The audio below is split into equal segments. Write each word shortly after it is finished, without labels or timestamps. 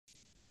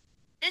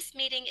This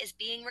meeting is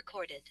being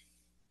recorded.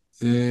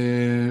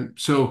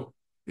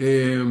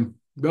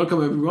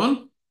 Welcome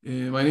everyone.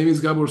 My name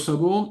is Gabor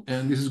Szabo,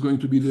 and this is going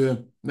to be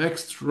the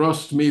next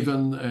Rust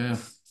Maven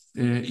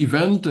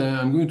event.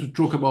 I'm going to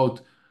talk about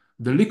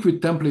the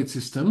liquid template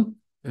system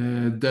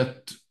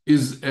that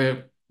is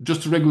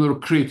just a regular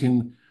crate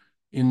in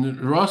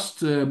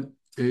Rust.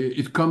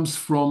 It comes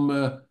from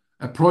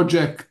a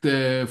project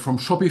from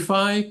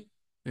Shopify.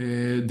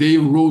 They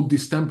wrote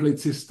this template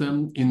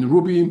system in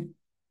Ruby,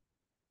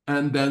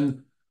 and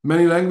then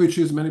many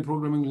languages, many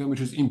programming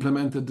languages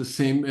implemented the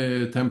same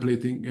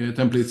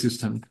template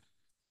system.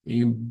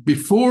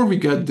 Before we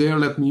get there,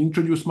 let me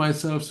introduce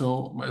myself.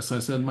 So, as I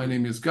said, my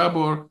name is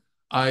Gabor.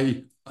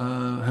 I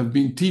have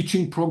been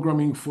teaching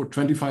programming for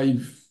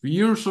 25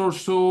 years or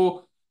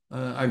so.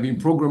 I've been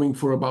programming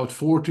for about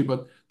 40,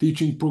 but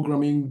teaching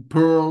programming,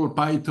 Perl,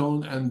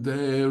 Python, and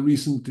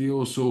recently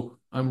also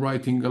I'm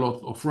writing a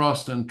lot of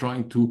Rust and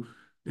trying to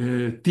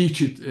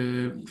teach it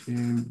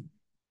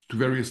to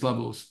various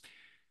levels.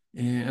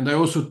 And I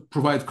also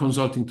provide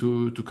consulting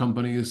to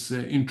companies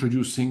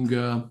introducing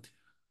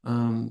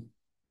um,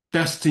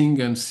 testing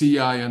and CI,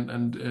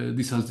 and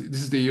this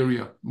is the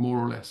area more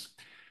or less.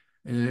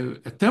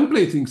 A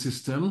templating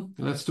system,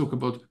 let's talk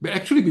about, but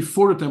actually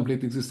before the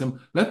templating system,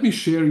 let me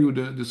share you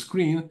the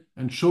screen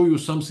and show you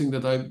something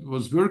that I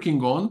was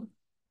working on.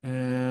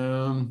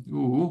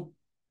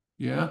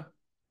 Yeah,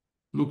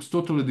 looks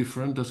totally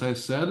different as I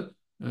said.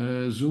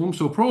 Zoom.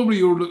 So probably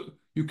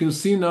you can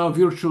see now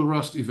virtual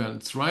Rust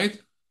events,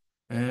 right?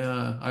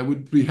 I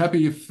would be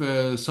happy if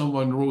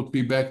someone wrote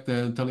me back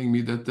then telling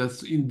me that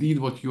that's indeed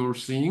what you're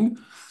seeing.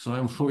 So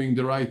I'm showing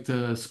the right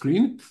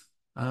screen.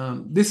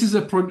 This is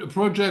a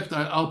project.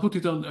 I'll put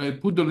it on. I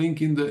put the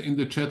link in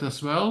the chat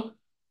as well.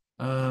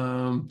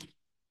 Um,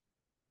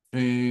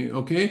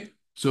 okay.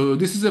 So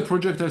this is a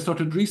project I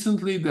started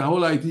recently. The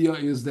whole idea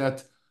is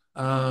that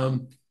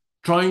um,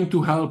 trying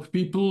to help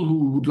people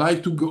who would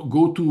like to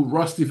go to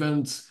Rust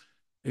events,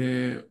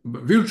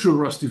 virtual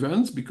Rust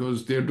events,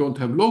 because they don't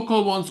have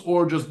local ones,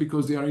 or just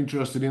because they are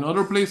interested in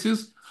other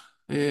places.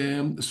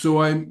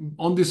 So I'm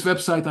on this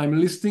website. I'm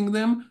listing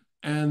them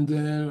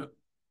and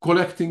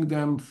collecting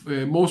them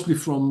mostly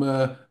from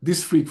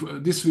this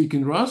week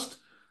in Rust,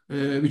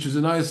 which is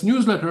a nice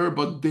newsletter,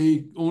 but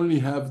they only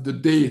have the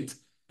date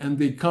and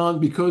they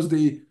can't, because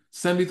they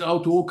send it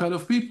out to all kind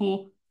of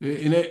people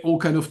in all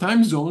kind of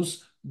time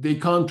zones. They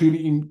can't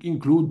really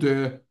include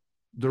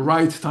the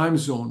right time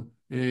zone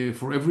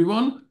for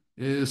everyone.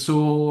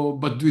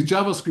 But with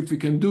JavaScript we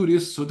can do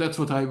this. So that's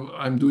what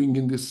I'm doing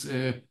in this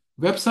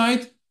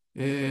website.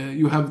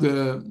 You have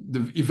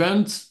the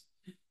events,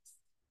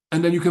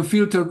 and then you can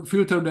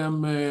filter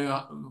them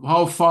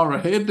how far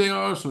ahead they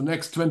are. So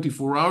next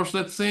 24 hours,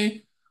 let's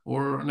say,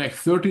 or next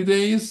 30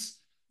 days,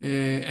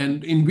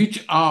 and in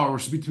which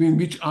hours, between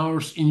which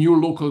hours in your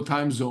local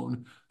time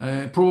zone.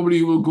 Probably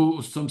you will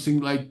go something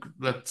like,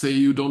 let's say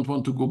you don't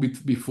want to go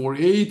before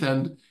 8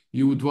 and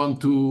you would want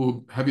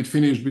to have it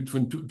finished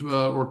between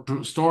or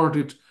to start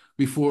it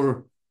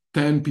before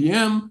 10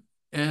 p.m.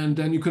 And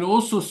then you can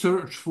also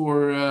search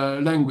for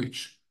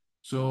language.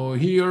 So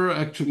here,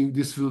 actually,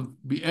 this will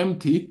be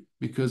empty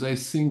because I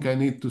think I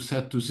need to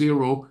set to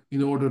 0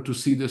 in order to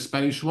see the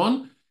Spanish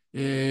one.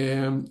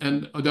 And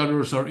the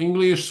others are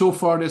English. So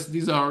far,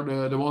 these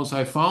are the ones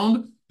I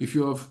found. If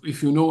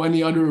you know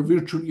any other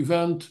virtual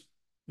event,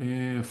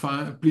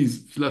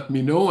 please let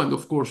me know. And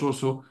of course,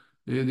 also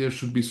there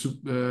should be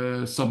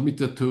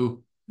submitted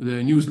to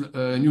the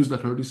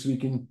newsletter this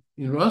week in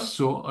Rust,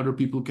 so other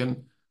people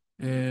can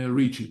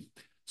reach it.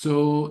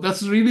 So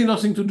that's really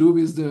nothing to do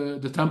with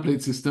the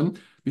template system,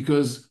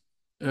 because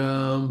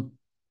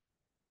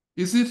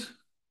is it?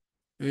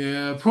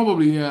 Yeah,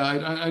 probably. Yeah,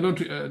 I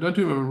don't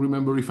even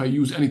remember if I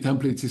use any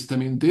template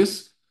system in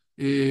this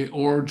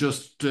or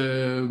just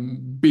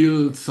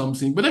build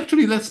something. But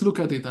actually, let's look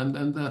at it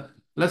and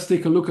let's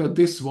take a look at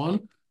this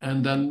one,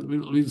 and then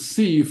we'll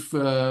see if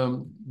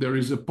there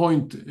is a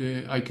point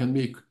I can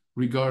make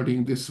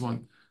regarding this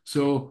one.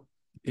 So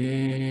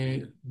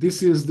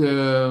this is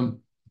the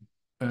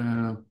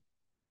uh,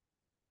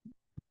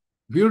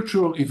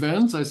 virtual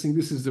events. I think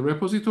this is the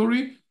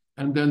repository,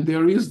 and then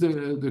there is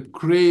the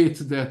crate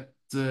that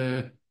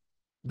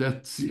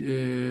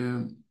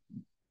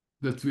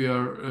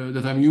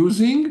that I'm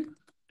using,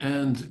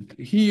 and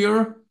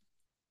here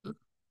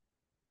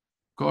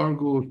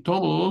cargo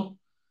toml.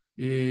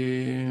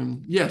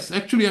 Yes,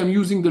 actually, I'm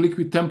using the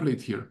liquid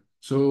template here.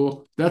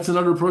 So that's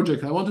another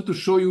project. I wanted to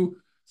show you.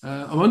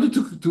 I wanted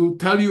to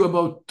tell you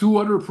about two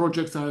other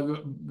projects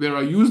where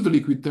I used the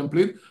liquid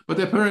template, but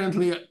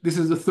apparently this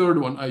is the third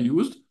one I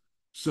used.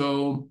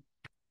 So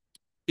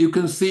you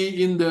can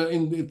see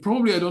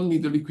probably I don't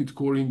need the liquid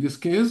core in this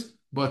case,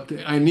 but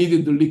I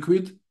needed the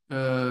liquid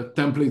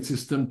template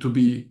system to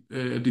be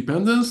a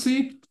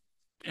dependency.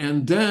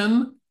 And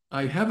then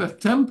I have a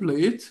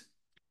template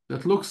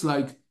that looks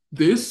like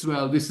this.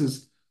 Well, this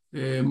is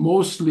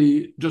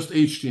mostly just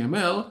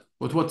HTML,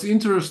 but what's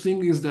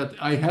interesting is that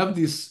I have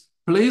these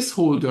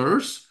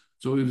placeholders.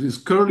 So it is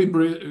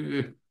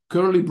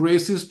curly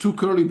braces, two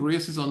curly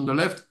braces on the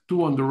left,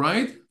 two on the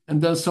right,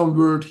 and then some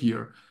word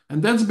here.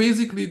 And that's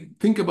basically,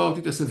 think about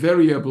it as a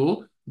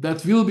variable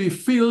that will be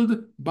filled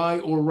by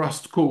our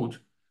Rust code.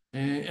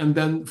 And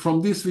then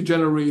from this, we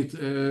generate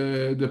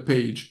the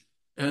page.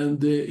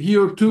 And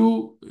here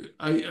too,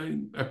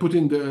 I put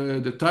in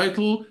the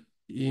title.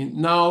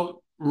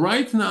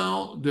 Right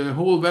now, the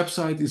whole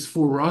website is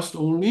for Rust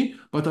only,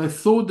 but I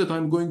thought that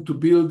I'm going to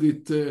build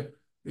it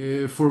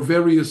for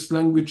various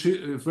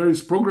languages,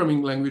 various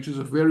programming languages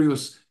of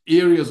various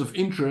areas of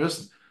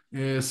interest,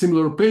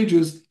 similar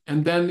pages,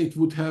 and then it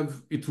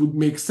would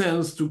make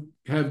sense to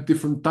have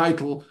different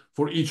title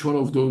for each one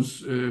of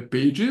those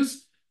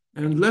pages.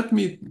 And let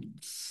me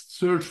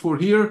search for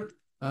here.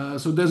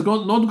 So there's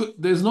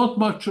not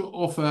much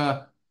of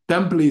a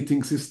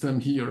templating system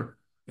here.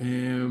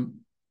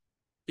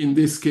 In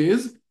this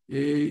case,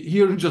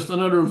 here just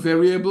another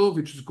variable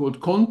which is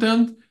called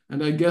content,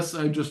 and I guess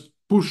I just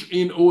push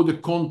in all the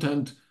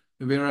content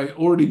where I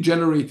already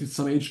generated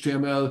some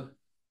HTML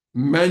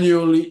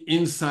manually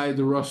inside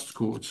the Rust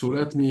code. So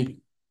let me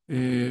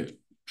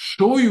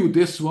show you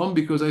this one,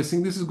 because I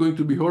think this is going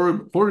to be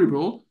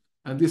horrible,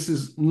 and this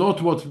is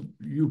not what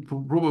you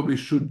probably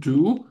should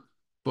do.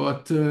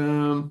 But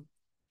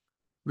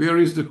where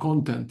is the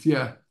content?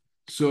 Yeah.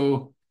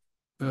 So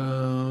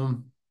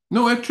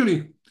no,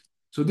 actually,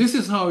 so this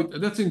is how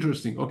that's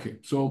interesting. Okay,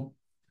 so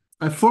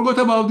I forgot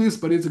about this,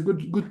 but it's a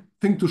good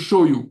thing to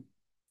show you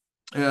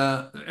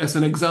as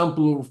an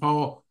example of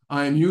how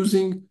I'm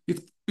using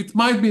it. It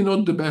might be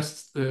not the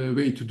best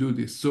way to do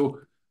this. So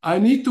I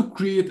need to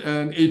create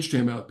an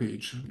HTML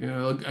page.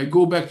 I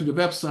go back to the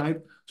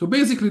website. So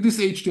basically this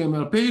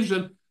HTML page,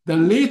 and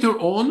then later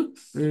on,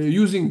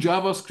 using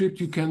JavaScript,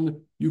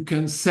 you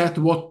can set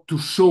what to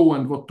show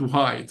and what to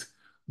hide.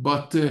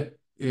 But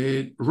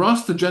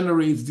Rust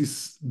generates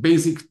this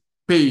basic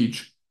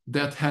page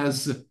that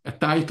has a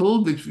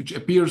title which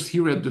appears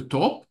here at the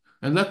top.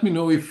 And let me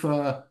know if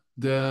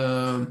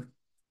the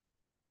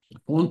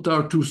font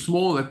are too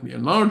small. Let me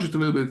enlarge it a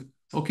little bit.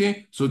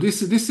 Okay, so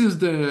this is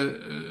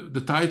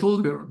the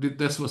title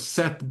that was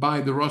set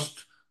by the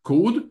Rust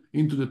code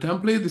into the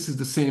template. This is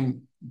the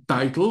same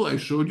title I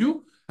showed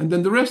you, and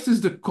then the rest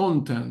is the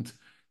content,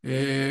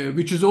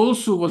 which is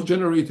also was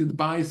generated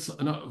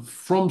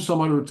from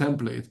some other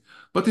template.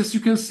 But as you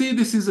can see,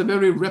 this is a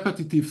very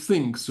repetitive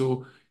thing.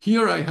 So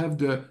here I have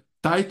the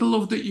title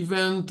of the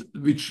event,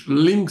 which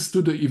links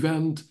to the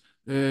event.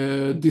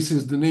 This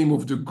is the name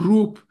of the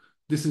group.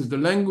 This is the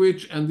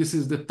language, and this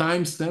is the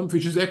timestamp,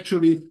 which is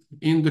actually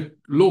in the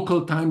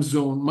local time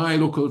zone, my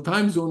local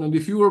time zone. And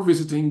if you are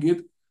visiting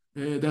it,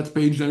 that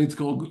page, then it's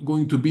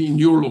going to be in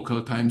your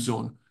local time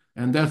zone.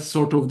 And that's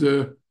sort of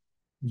the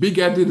big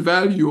added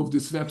value of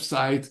this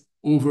website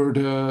over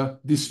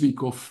this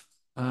week of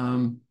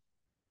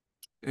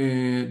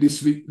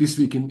this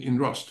week in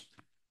Rust.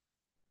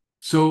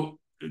 So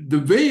the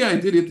way I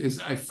did it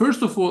is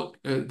first of all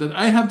that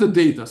I have the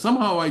data.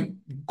 Somehow I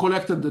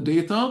collected the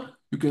data.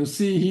 You can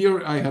see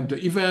here I have the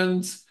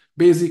events.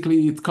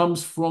 Basically, it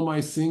comes from,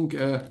 I think,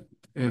 a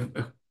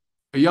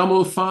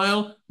YAML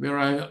file where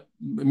I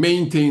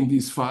maintain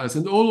these files.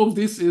 And all of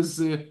this is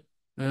in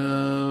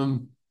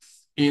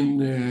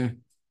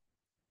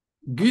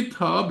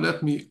GitHub.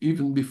 Let me,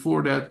 even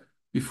before that,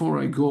 before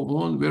I go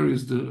on, where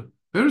is the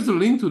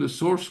link to the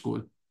source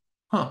code?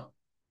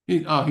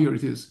 Here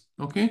it is.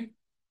 Okay.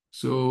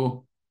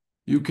 So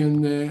you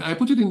can, I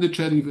put it in the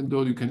chat, even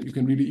though you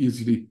can really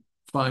easily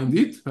find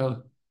it.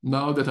 Well,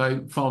 now that I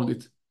found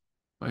it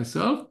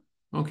myself.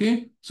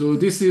 Okay, so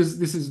this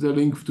is the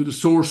link to the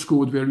source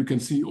code where you can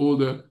see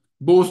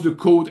both the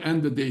code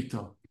and the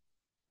data.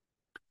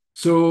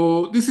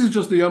 So this is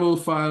just the YAML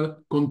file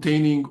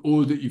containing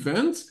all the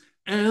events,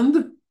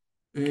 and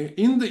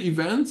in the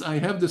events I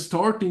have the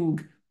starting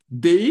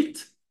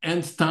date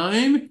and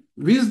time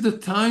with the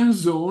time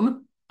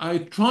zone. I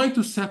try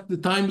to set the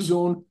time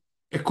zone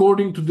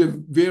according to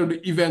where the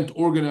event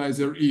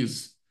organizer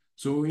is.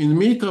 So in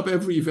Meetup,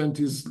 every event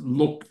is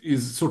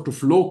sort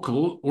of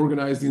local,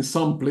 organized in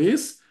some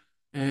place.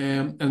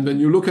 And when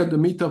you look at the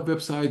Meetup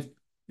website,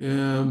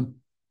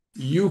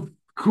 you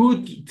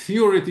could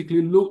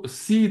theoretically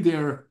see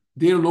their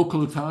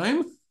local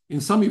time. In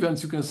some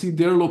events, you can see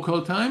their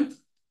local time,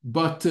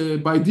 but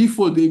by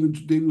default,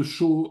 they will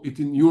show it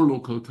in your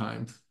local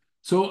time.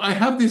 So I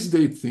have this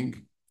date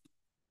thing.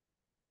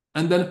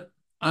 And then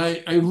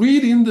I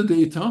read in the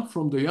data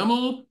from the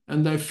YAML,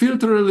 and I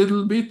filter a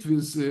little bit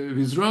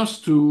with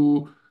Rust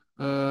to,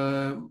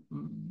 I'm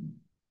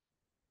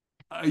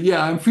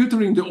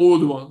filtering the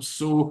old ones.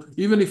 So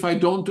even if I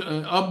don't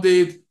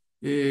update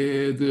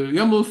the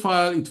YAML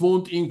file, it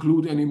won't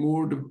include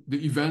anymore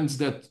the events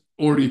that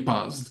already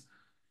passed.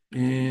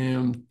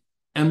 And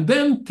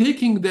then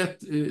taking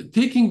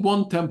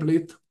one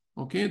template,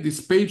 okay,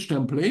 this page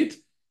template,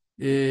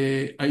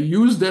 I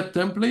use that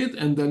template,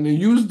 and then I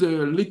use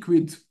the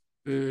Liquid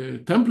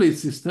template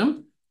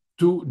system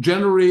to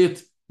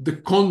generate the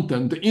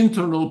content, the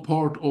internal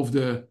part of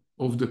the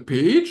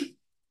page.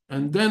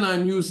 And then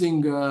I'm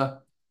using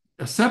a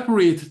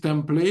separate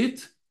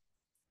template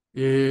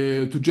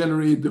to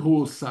generate the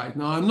whole site.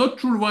 Now, I'm not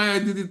sure why I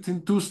did it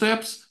in 2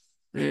 steps.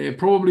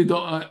 Probably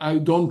I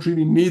don't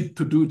really need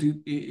to do it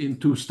in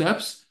 2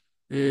 steps.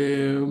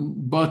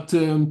 But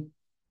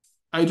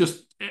I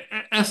just,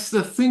 as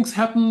the things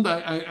happened,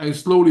 I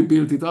slowly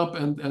built it up,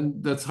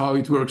 and that's how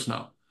it works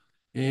now.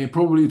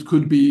 Probably it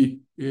could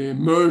be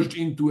merged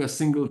into a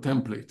single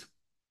template.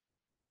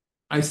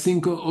 I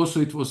think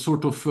also it was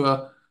sort of,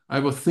 I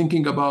was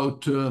thinking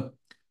about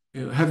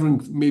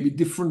having maybe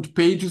different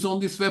pages on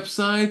this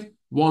website,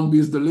 one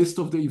with the list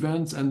of the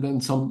events and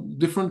then some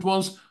different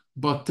ones.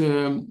 But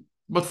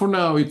for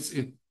now,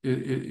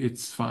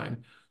 it's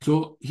fine.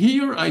 So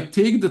here I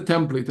take the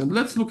template, and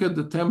let's look at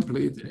the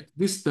template.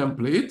 This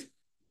template,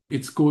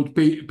 it's called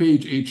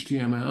page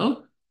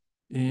HTML,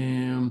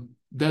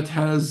 that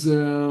has,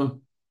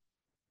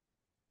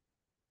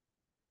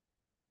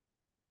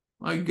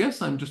 I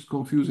guess I'm just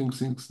confusing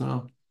things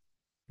now.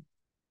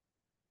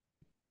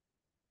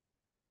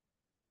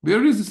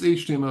 Where is this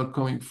HTML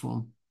coming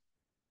from?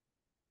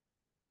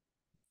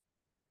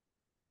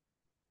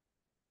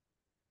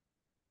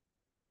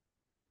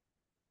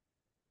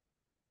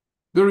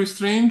 Very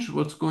strange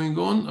what's going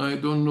on. I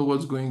don't know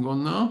what's going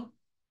on now.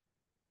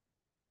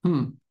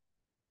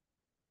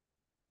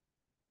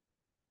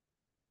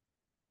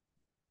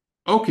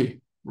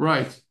 Okay,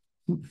 right.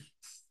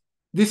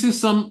 This is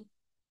some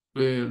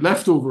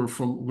leftover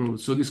from growth.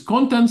 So this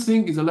content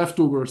thing is a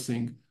leftover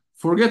thing.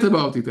 Forget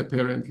about it,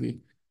 apparently.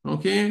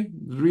 Okay,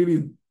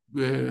 really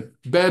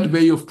bad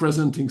way of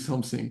presenting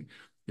something.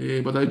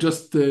 But I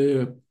just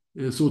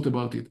thought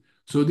about it.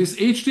 So this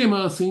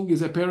HTML thing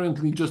is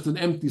apparently just an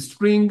empty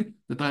string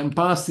that I'm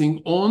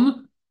passing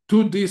on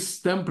to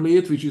this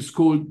template, which is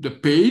called the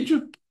page.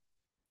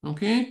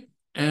 Okay,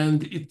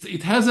 and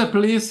it has a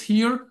place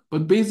here,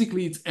 but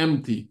basically it's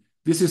empty.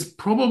 This is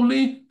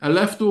probably a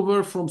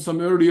leftover from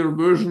some earlier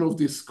version of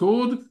this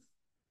code.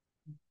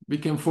 We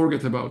can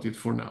forget about it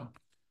for now.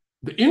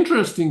 The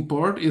interesting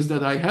part is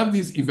that I have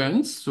these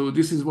events. So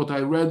this is what I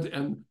read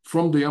and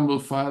from the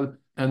YAML file,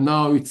 and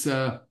now it's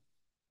a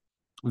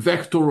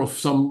vector of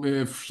some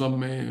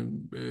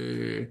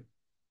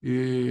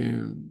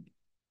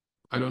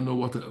I don't know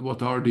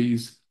what are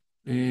these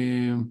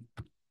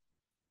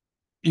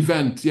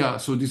event. Yeah,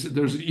 so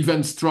there's an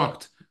event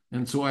struct,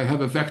 and so I have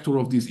a vector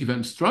of these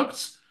event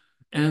structs,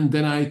 and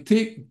then I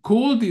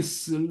call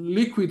this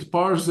liquid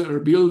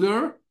parser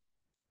builder,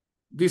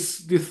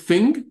 this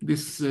thing,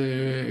 this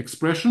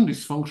expression,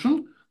 this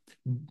function,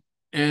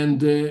 and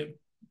give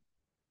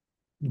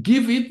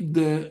it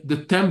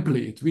the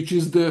template, which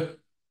is the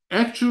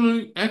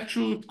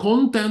actual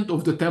content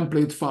of the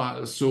template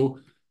file. So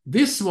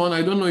this one,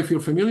 I don't know if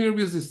you're familiar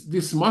with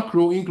this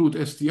macro include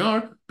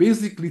str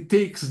basically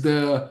takes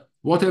the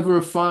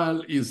whatever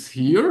file is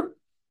here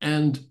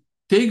and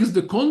takes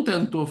the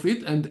content of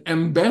it and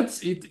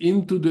embeds it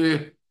into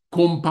the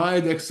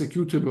compiled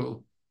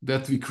executable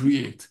that we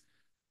create.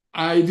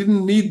 I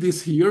didn't need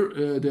this here,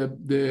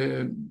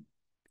 the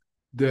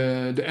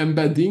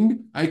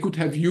embedding. I could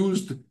have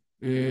used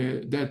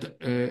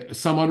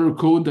some other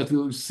code that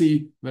we'll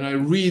see when I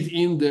read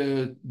in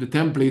the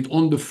template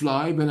on the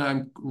fly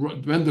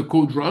when the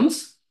code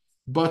runs.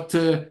 But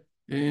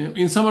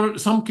in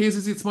some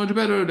cases, it's much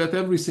better that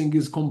everything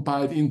is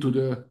compiled into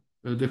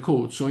the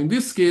code. So in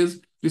this case,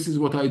 this is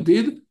what I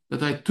did,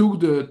 that I took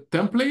the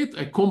template,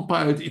 I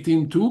compiled it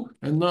into,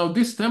 and now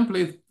this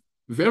template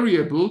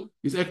variable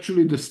is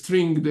actually the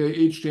string, the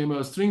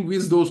HTML string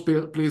with those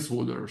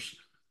placeholders.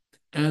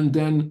 And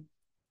then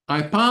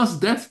I pass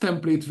that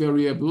template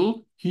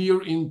variable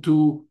here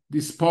into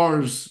this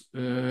parse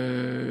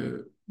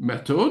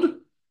method,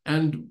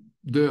 and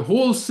the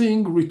whole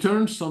thing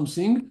returns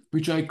something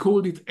which I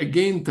called it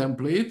again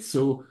template.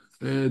 So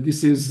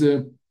this is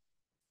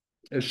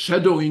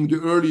shadowing the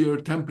earlier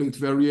template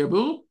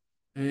variable,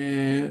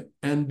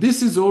 and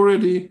this is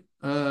already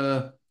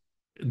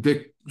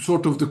the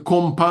sort of the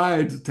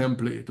compiled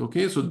template.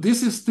 Okay, so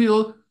this is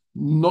still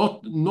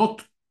not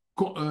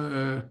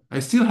I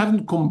still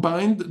haven't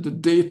combined the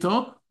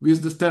data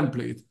with the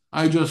template.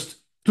 I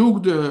just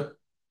took the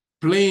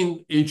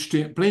plain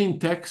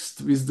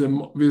text with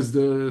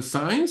the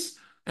signs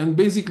and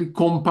basically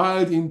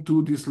compiled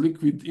into this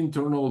liquid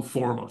internal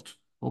format,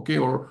 okay,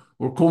 or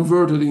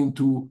converted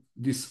into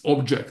this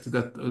object,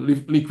 that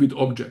liquid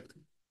object,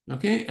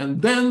 okay,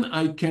 and then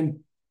I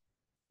can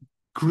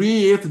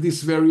create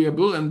this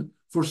variable. And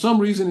for some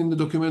reason in the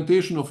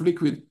documentation of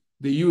Liquid,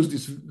 they use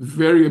this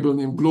variable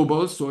named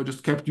global, so I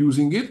just kept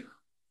using it.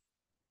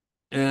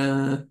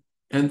 And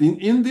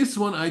in this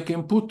one, I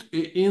can put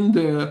in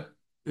the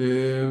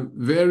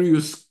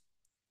various,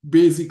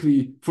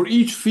 basically, for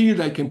each field,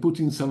 I can put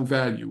in some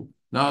value.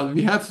 Now,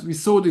 we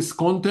saw this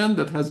content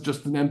that has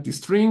just an empty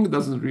string,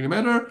 doesn't really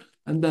matter.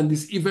 And then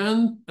this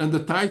event and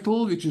the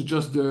title, which is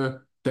just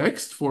the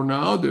text for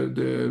now,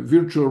 the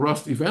virtual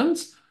Rust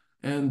events.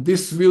 And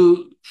this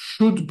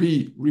should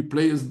be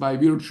replaced by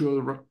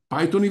virtual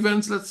Python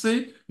events, let's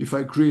say, if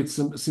I create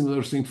some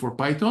similar thing for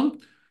Python.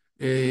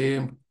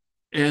 And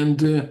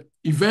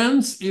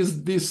events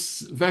is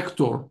this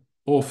vector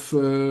of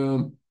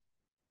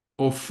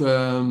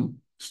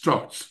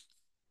structs.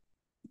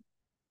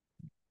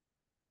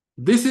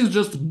 This is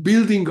just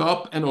building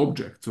up an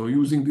object, so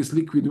using this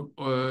liquid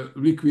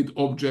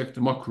object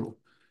macro.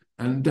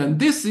 And then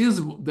this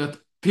is that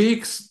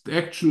takes the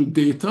actual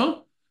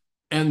data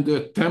and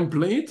the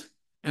template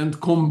and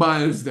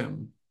compiles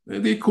them.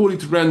 They call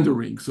it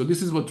rendering. So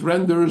this is what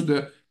renders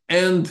the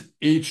end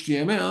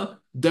HTML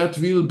that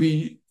will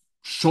be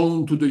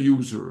shown to the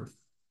user.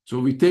 So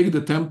we take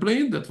the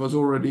template that was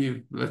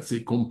already, let's say,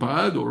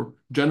 compiled or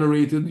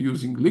generated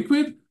using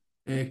Liquid,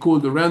 call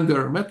the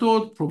render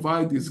method,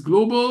 provide these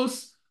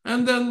globals,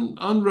 and then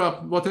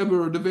unwrap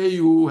whatever the way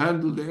you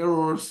handle the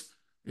errors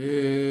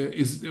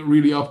is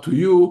really up to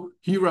you.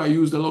 Here I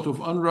used a lot of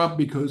unwrap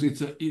because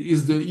it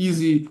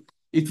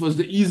was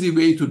the easy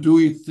way to do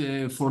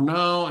it for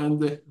now,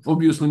 and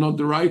obviously not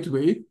the right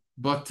way.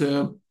 But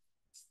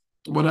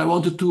I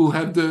wanted to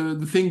have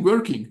the thing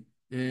working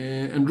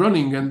and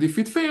running, and if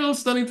it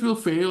fails, then it will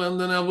fail, and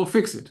then I will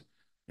fix it.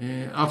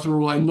 After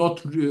all, I'm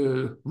not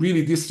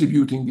really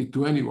distributing it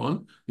to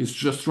anyone. It's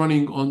just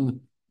running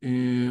on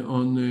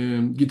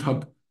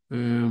GitHub.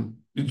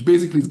 It's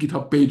basically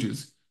GitHub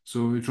pages.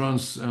 So it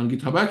runs on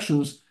GitHub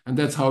Actions, and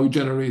that's how it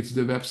generates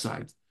the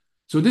website.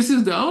 So this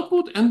is the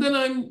output, and then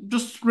I'm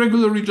just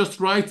regularly just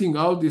writing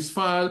out this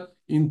file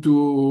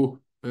into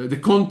the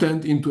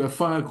content into a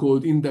file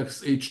called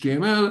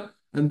index.html,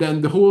 and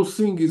then the whole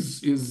thing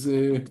is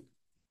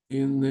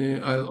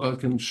I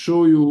can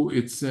show you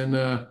it's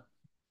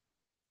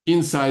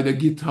inside a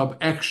GitHub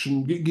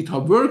action,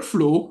 GitHub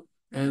workflow,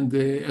 and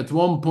at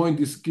one point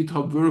this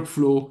GitHub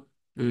workflow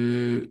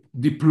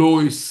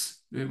deploys,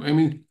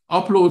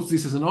 uploads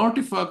this as an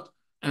artifact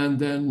and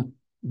then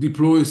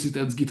deploys it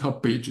as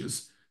GitHub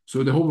pages.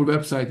 So the whole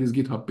website is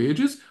GitHub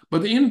pages.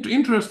 But the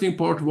interesting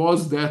part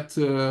was that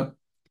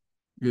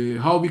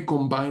how we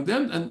combine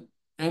them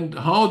and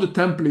how the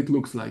template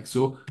looks like.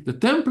 So the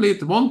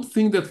template, one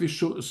thing that we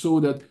saw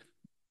that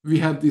we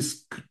have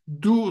these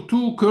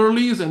two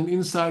curlies, and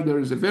inside there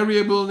is a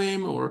variable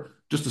name or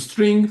just a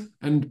string,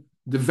 and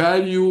the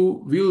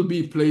value will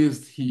be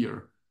placed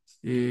here.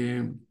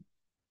 The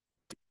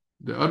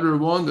other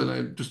one that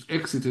I just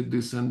exited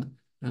this and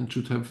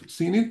should have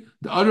seen it.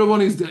 The other one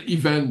is the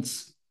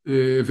events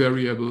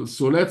variable.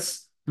 So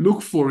let's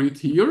look for it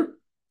here,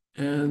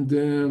 and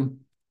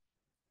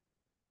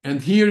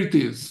here it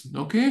is.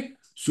 Okay.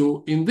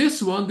 So in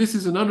this one, this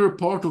is another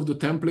part of the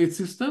template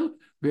system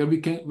where we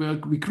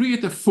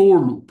create a for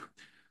loop.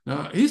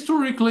 Now,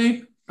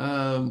 historically,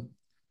 old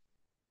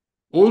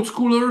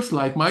schoolers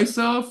like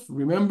myself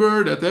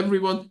remember that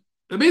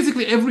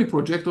basically every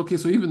project, okay,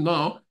 so even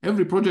now,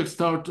 every project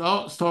starts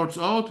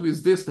out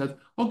with this, that,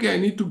 okay, I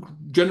need to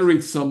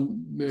generate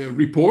some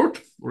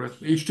report or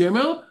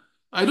HTML.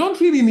 I don't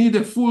really need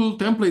a full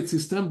template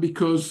system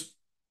because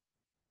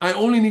I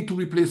only need to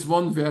replace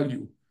one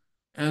value.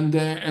 And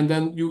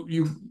then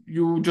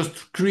you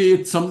just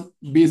create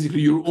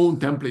basically your own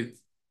template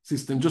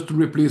system just to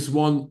replace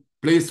one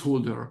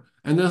placeholder.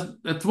 And then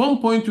at one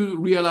point you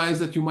realize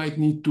that you might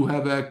need to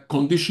have a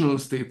conditional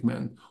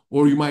statement,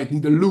 or you might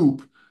need a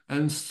loop,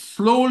 and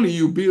slowly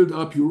you build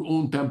up your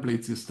own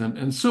template system.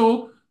 And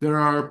so there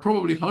are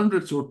probably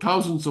hundreds or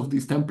thousands of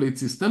these template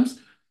systems,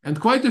 and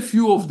quite a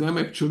few of them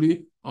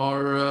actually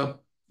are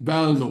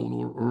well known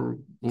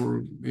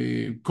or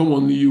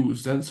commonly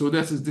used. And so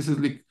this is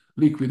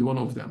Liquid, one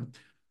of them.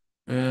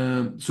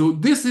 So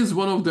this is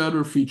one of the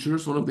other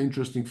features, one of the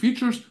interesting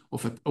features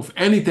of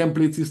any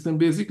template system,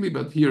 basically,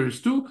 but here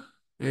is two,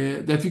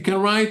 that you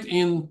can write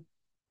in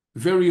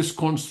various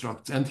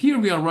constructs. And here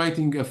we are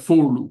writing a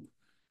for loop.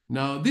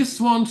 Now, this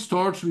one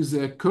starts with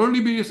a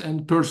curly brace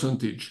and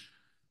percentage.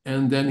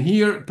 And then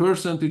here,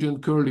 percentage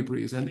and curly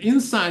brace. And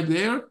inside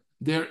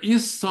there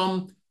is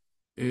some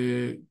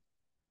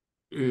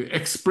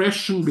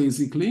expression,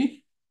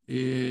 basically,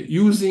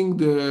 using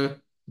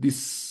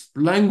this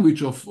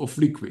language of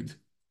Liquid,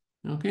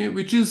 okay,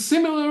 which is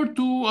similar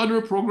to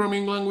other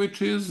programming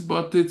languages,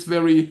 but it's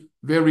very,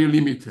 very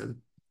limited.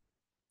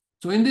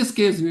 So in this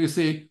case, we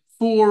say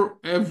for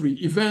every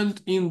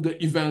event in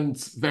the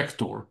events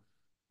vector,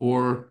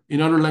 or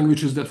in other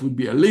languages that would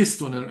be a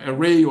list or an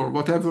array or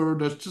whatever.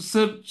 There's just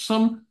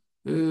some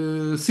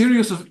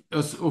series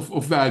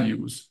of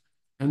values,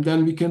 and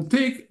then we can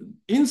take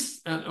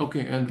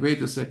okay. And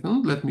wait a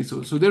second,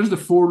 so there's the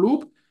for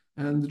loop.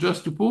 And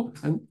just to pull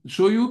and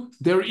show you,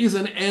 there is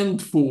an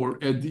end for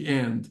at the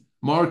end,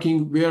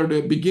 marking where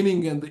the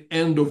beginning and the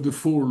end of the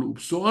for loop.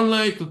 So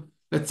unlike,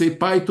 let's say,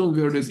 Python,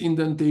 where there's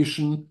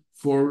indentation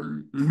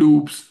for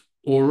loops,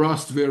 or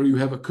Rust, where you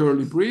have a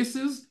curly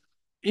braces,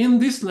 in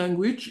this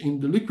language, in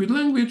the Liquid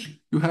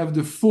language, you have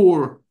the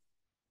for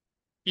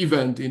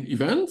event in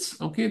events.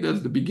 Okay,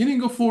 that's the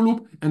beginning of for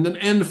loop, and then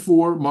end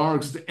for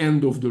marks the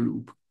end of the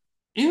loop.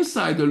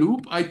 Inside the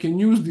loop, I can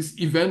use this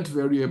event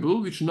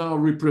variable, which now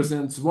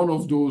represents one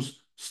of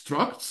those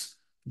structs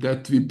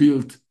that we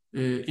built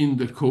in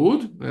the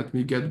code. Let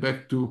me get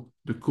back to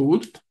the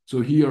code. So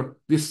here,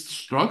 this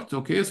struct,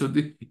 okay, so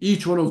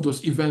each one of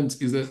those events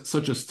is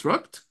such a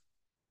struct.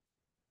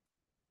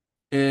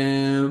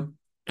 And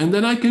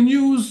then I can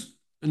use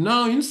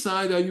now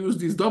inside I use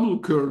these double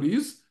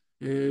curlies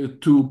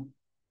to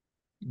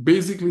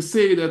basically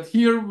say that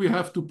here we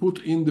have to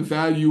put in the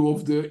value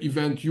of the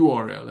event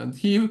URL, and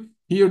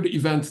here the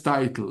event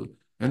title,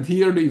 and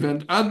here the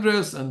event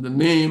address and the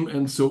name,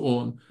 and so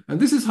on. And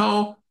this is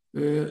how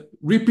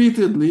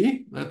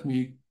repeatedly, let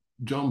me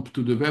jump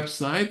to the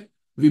website,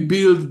 we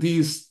build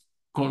these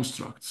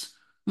constructs.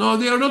 Now,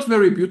 they are not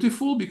very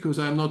beautiful because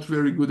I'm not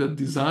very good at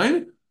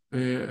design,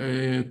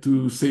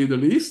 to say the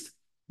least,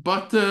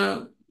 but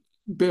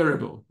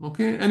bearable.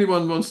 Okay,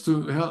 anyone wants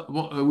to help,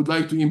 would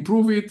like to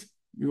improve it,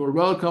 you're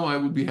welcome. I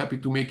would be happy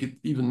to make it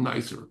even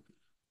nicer.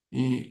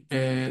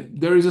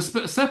 There is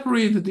a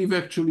separate div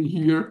actually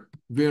here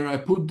where I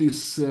put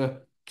this. So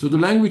the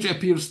language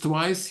appears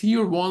twice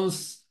here,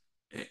 once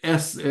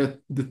as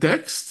the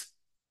text,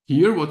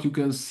 here what you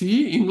can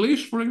see,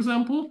 English, for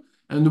example,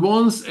 and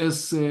once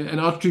as an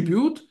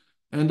attribute.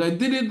 And I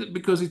did it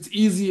because it's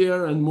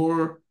easier and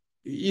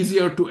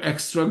easier to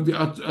extract the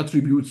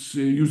attributes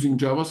using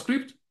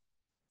JavaScript.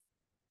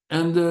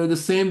 And the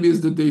same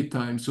with the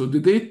datetime. So the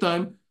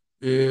datetime,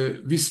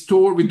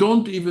 we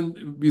don't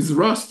even, with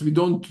Rust, we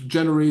don't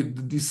generate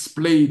the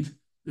displayed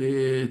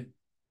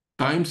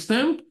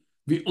timestamp.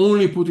 We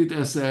only put it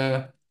as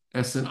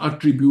an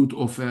attribute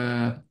of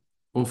an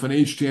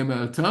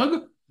HTML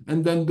tag.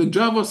 And then the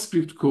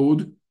JavaScript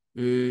code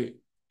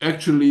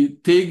actually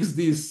takes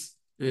this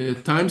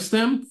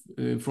timestamp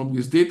from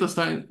this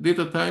datetime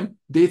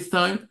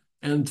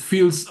and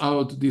fills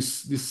out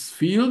this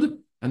field.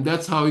 And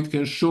that's how it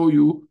can show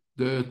you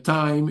the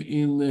time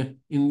in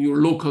your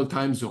local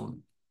time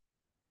zone.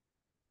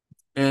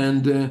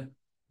 And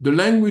the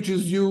language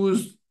is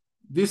used,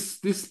 this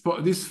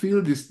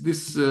field,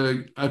 this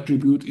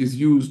attribute is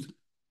used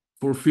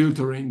for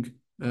filtering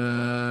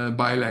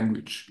by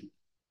language.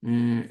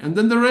 And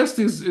then the rest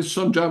is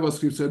some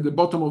JavaScript. At the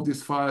bottom of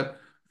this file,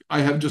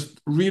 I have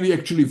just really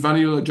actually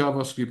vanilla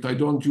JavaScript. I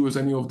don't use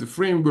any of the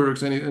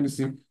frameworks,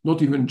 anything,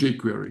 not even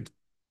jQuery.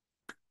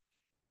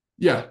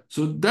 Yeah,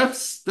 so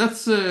that's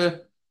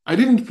I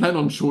didn't plan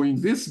on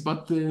showing this,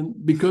 but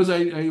because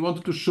I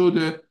wanted to show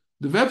the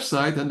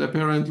website, and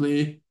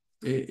apparently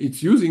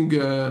it's using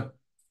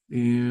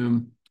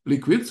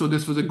Liquid, so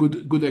this was a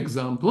good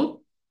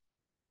example.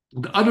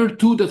 The other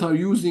two that are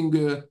using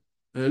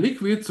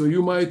Liquid, so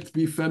you might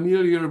be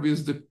familiar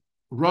with the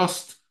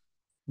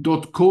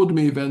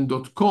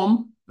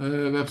rust.codemaven.com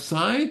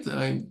website.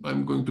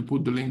 I'm going to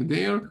put the link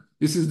there.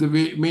 This is the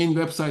main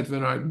website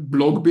where I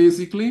blog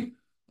basically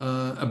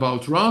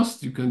about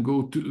Rust. You can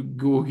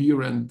go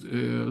here and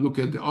look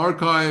at the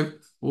archive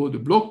or the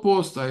blog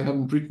post. I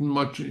haven't written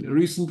much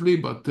recently,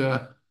 but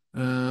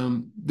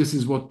this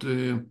is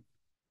where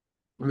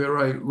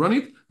I run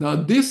it.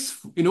 Now,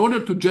 in order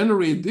to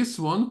generate this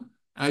one,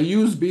 I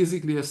use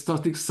basically a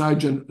static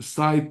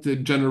site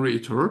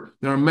generator.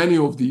 There are many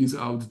of these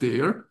out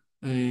there.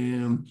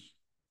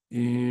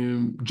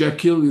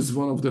 Jekyll is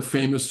one of the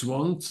famous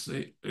ones.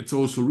 It's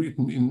also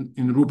written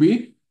in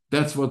Ruby.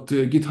 That's what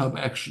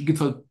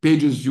GitHub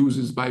Pages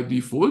uses by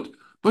default.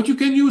 But you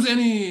can use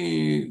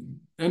any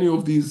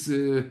of these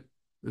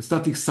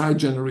static site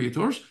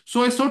generators.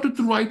 So I started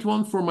to write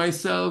one for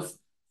myself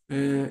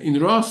in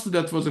Rust.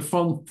 That was a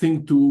fun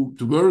thing to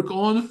work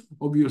on.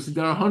 Obviously,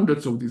 there are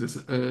hundreds of these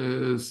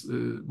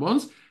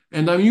ones.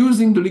 And I'm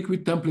using the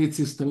Liquid template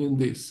system in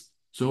this.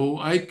 So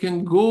I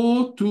can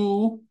go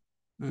to,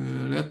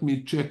 let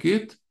me check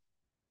it.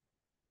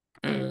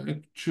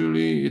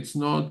 Actually, it's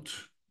not.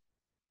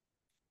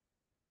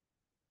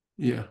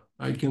 Yeah,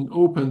 I can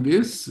open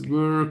this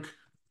work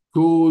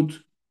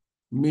code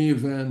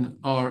Maven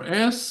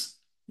RS.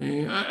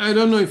 I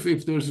don't know if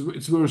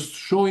it's worth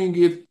showing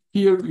it.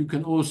 Here you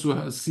can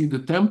also see the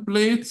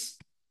templates.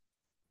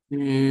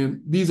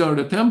 These are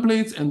the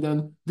templates, and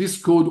then this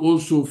code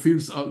also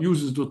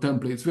uses the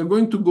templates. We're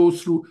going to go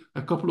through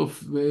a couple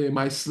of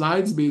my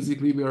slides,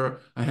 basically, where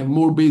I have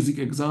more basic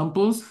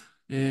examples,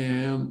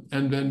 and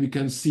then we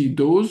can see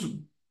those,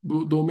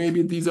 though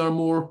maybe these are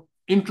more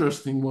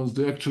interesting ones,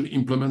 the actual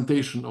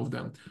implementation of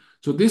them.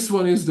 So this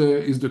one is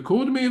the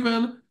Code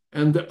Maven,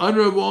 and the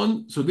other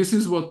one, so this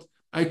is what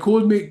I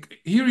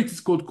here it is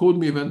called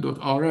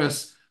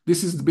codemaven.rs.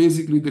 This is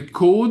basically the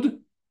code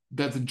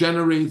that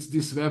generates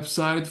this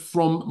website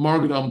from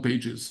Markdown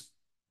pages,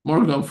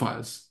 Markdown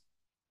files,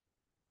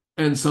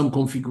 and some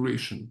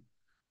configuration.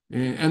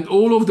 And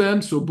all of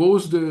them, so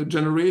both the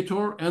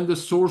generator and the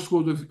source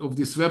code of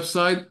this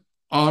website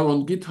are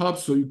on GitHub,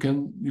 so you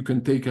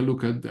can take a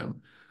look at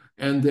them.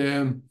 And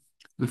the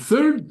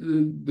third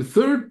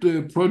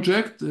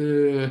project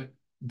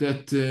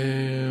that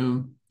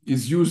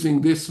is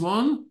using this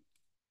one,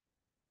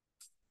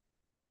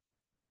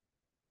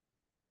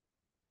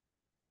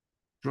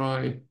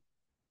 try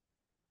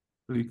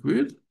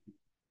Liquid.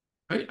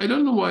 I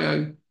don't know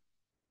why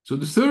so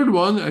the third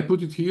one, I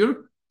put it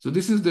here. So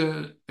this is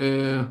the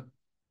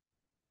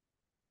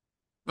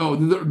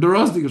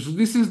Rust digger. So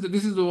this is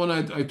the one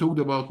I talked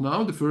about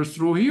now, the first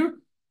row here.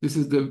 This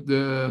is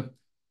actually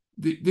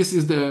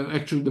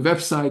the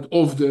website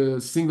of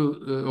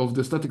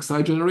the static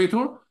site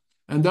generator.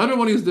 And the other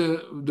one is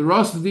the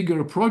Rust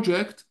Digger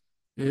project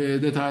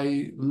that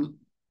I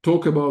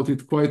talk about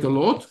it quite a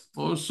lot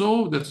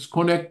also. That's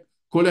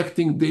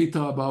collecting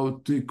data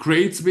about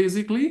crates,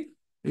 basically.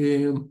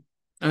 And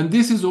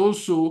this is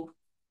also,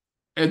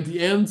 at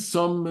the end,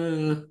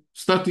 some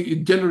static,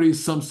 it generates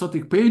some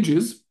static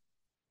pages,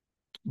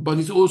 but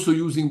it's also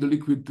using the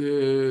Liquid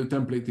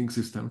templating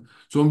system.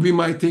 So we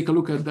might take a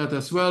look at that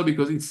as well,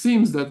 because it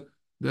seems that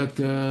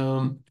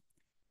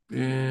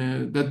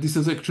this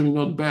is actually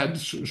not bad,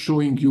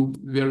 showing you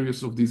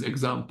various of these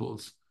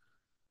examples.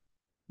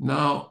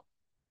 Now,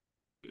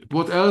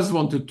 what else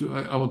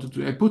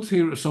I put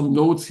here some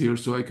notes here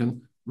so I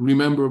can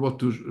remember what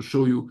to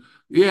show you.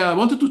 Yeah, I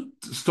wanted to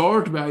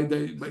start by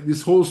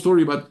this whole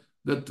story, but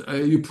that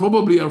you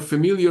probably are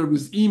familiar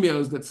with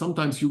emails that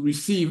sometimes you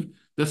receive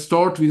that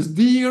start with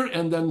 "dear"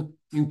 and then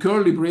in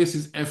curly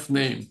braces F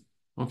name.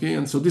 Okay,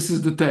 and so this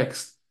is the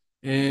text.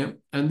 And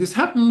this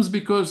happens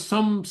because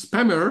some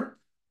spammer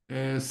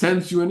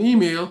sends you an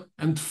email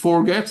and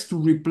forgets to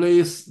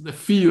replace the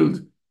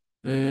field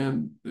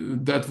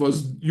that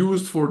was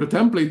used for the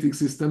templating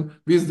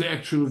system with the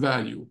actual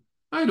value.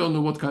 I don't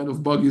know what kind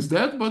of bug is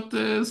that, but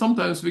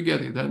sometimes we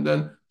get it. And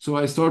then, so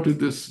I started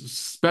this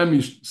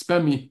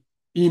spammy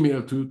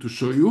email to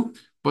show you,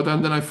 but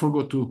then I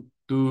forgot to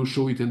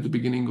show it in the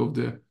beginning of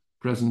the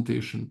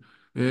presentation.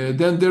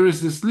 Then there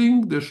is this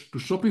link to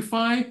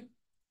Shopify.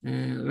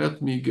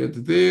 Let me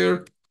get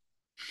there.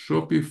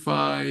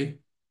 Shopify,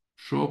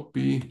 how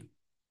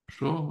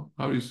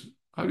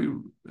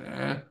you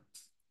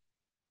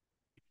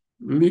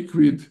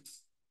Liquid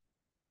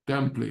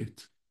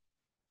template.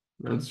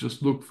 Let's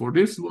just look for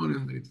this one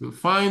and it will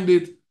find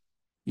it.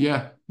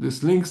 Yeah, the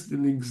links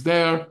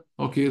there.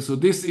 Okay, so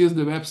this is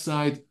the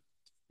website.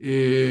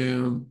 This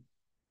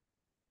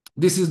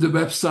is the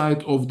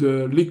website of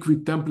the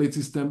Liquid template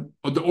system,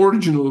 or the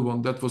original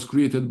one that was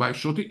created by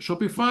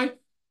Shopify.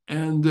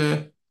 And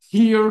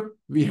here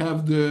we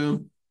have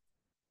the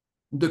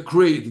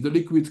crate, the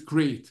Liquid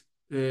crate,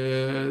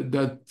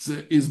 that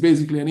is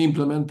basically an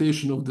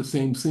implementation of the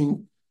same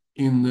thing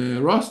in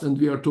Rust, and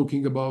we are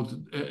talking about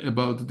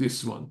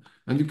this one.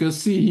 And you can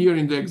see here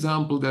in the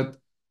example that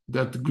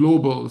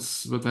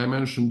globals that I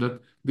mentioned, that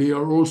they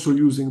are also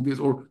using this,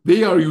 or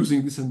they are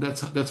using this, and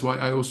that's why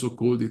I also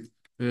called it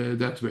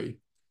that way.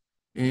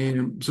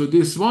 And so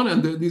this one,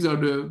 and these are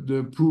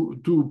the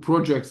two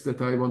projects that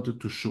I wanted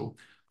to show.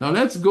 Now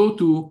let's go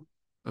to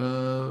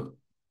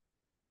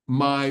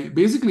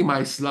basically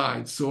my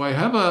slides. So I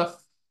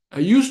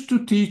used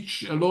to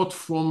teach a lot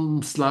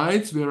from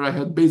slides where I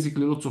had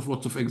basically lots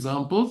of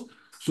examples.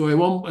 So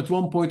at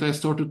one point I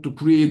started to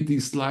create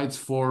these slides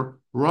for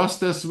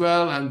Rust as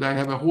well, and I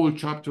have a whole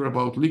chapter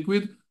about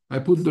Liquid. I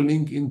put the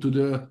link into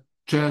the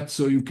chat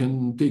so you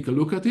can take a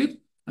look at it.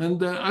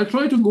 And I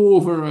try to go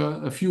over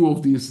a few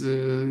of these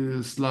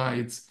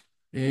slides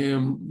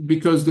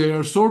because they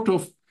are sort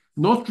of,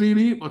 not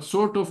really, but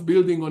sort of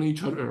building on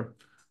each other.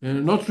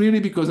 Not really,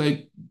 because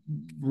I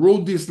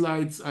wrote these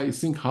slides, I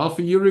think, half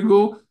a year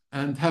ago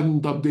and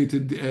haven't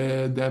updated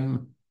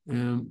them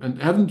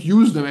and haven't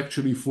used them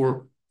actually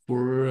for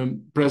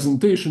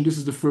presentation. This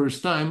is the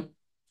first time.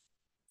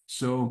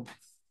 So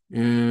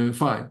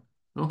fine.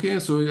 Okay,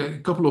 so a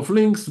couple of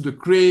links to the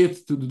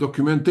crate, to the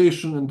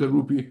documentation, and the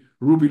Ruby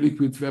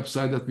Liquid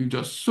website that we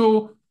just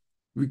saw.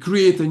 We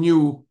create a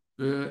new,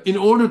 in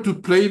order to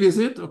play with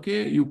it,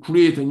 okay, you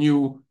create a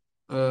new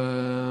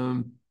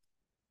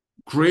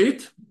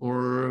crate,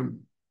 or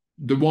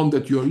the one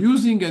that you are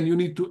using, and you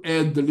need to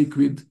add the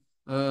Liquid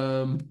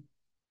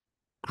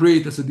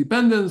crate as a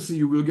dependency.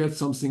 You will get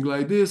something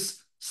like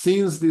this.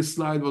 Since this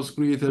slide was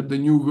created, the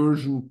new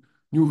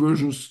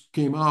versions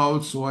came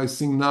out. So I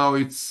think now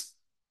it's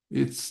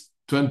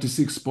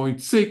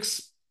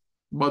 26.6,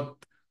 but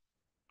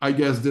I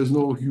guess there's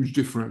no huge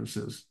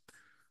differences.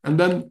 And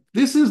then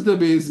this is the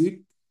basic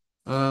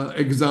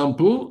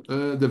example,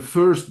 the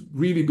first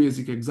really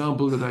basic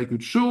example that I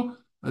could show,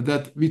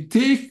 that we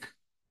take.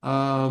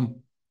 So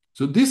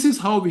this is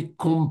how we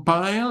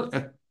compile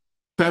a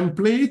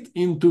template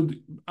into.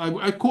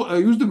 I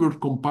use the word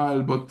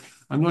compile, but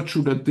I'm not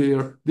sure that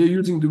they're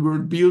using the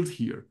word build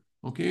here.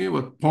 Okay,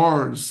 but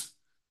parse.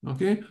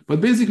 Okay,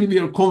 but basically we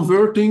are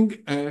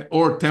converting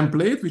our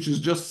template, which is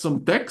just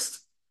some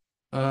text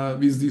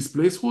with these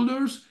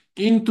placeholders,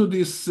 into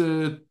this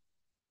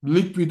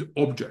Liquid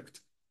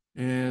object.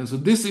 And so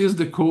this is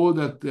the code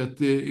that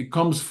it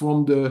comes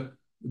from the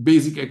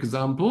basic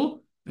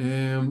example.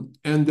 And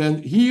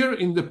then here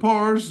in the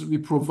parse, we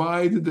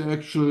provide the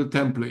actual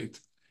template.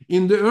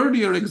 In the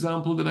earlier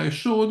example that I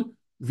showed,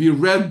 we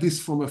read this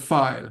from a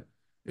file.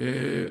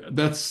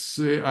 That's,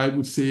 I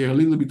would say, a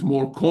little bit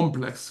more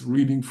complex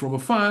reading from a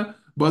file,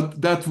 but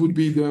that would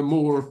be the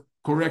more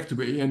correct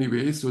way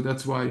anyway. So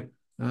that's why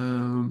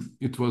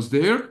it was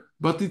there.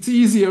 But it's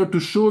easier to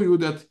show you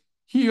that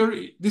here,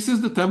 this is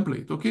the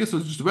template. Okay, so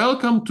just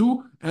welcome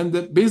to, and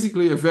that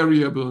basically a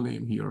variable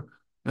name here.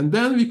 And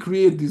then we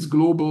create this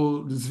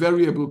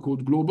variable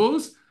called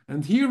globals.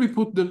 And here we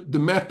put the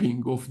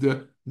mapping of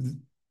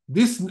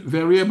this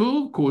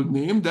variable called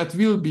name that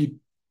will be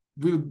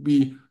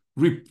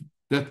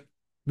that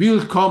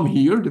will come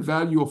here. The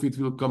value of it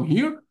will come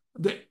here.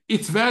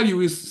 Its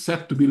value is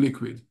set to be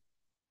liquid,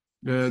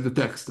 the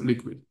text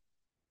liquid.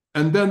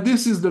 And then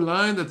this is the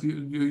line that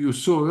you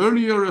saw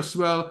earlier as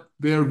well,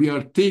 where we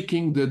are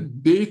taking the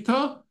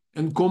data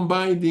and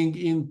combining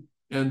in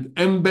and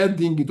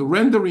embedding it,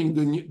 rendering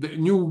the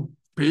new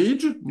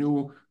page,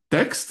 new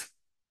text,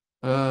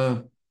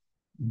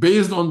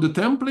 based on the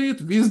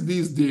template with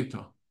these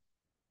data.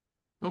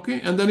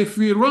 Okay, and then if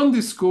we run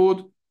this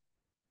code,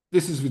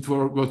 this is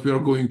what we are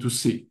going to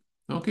see.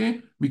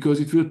 Okay, because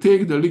it will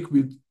take the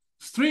liquid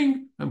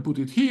string and put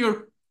it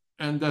here,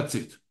 and that's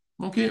it.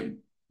 Okay,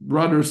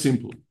 rather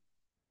simple.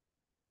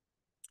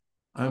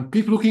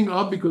 Keep looking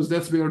up because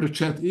that's where the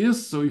chat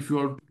is. So if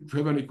you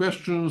have any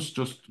questions,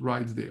 just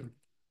write there.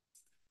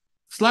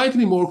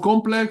 Slightly more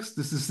complex.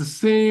 This is the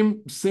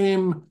same,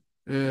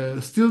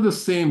 still the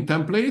same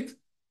template,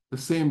 the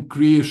same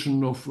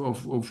creation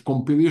of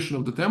compilation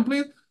of the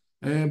template.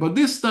 But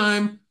this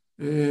time,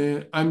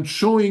 I'm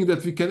showing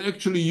that we can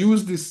actually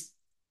use this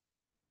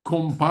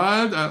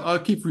compiled, I'll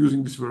keep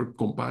using this word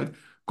compiled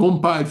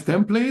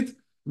template.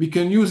 We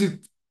can use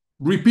it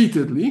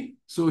repeatedly.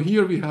 So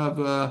here we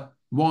have,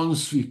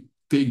 once we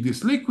take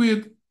this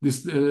liquid,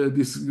 this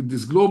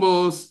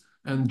globals,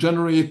 and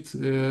generate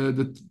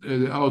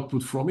the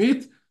output from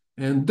it,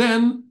 and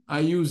then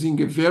I'm using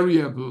a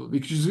variable,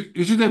 which is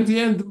at the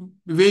end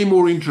way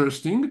more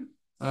interesting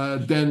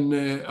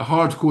than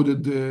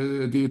hard-coded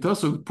data.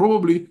 So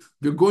probably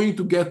we're going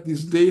to get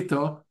this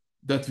data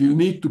that we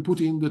need to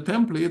put in the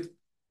template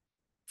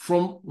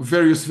from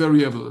various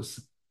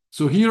variables.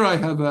 So here I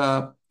have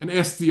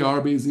an str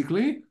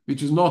basically,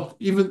 which is not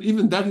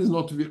even that is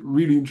not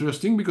really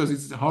interesting because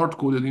it's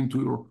hard-coded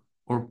into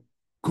your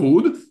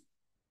code,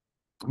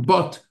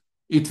 but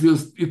it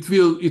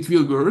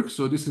will work.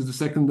 So this is the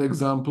second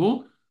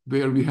example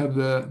where we have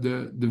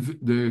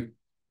the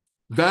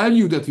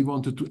value that we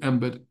wanted to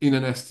embed in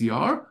an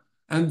str.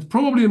 And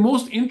probably the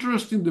most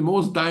interesting, the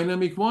most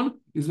dynamic one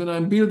is when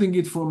I'm building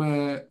it from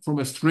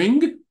a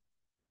string.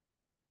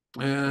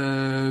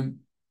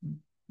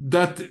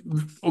 That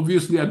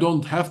obviously I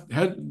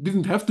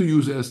didn't have to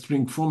use a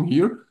string from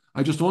here.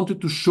 I just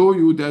wanted to show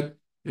you that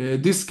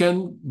this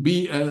can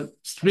be a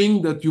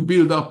string that you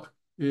build up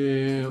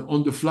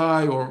on the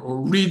fly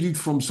or read it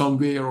from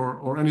somewhere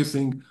or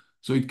anything.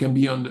 So it can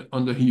be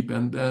on the heap,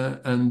 and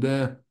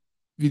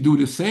we do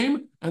the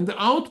same. And the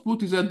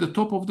output is at the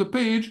top of the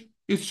page.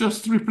 It's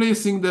just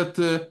replacing that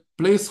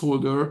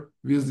placeholder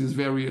with these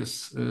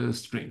various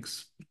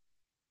strings.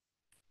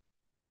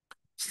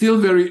 Still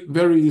very,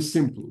 very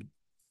simple.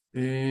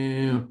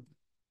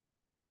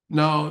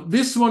 Now,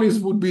 this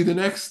one would be the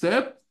next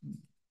step,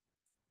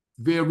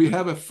 where we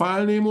have a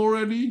file name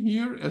already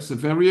here as a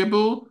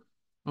variable,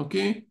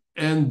 okay?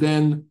 And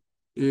then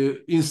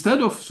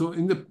instead of, so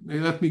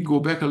let me go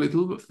back a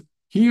little.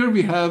 Here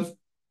we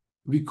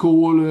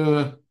call,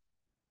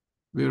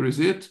 where is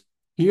it?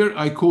 Here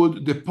I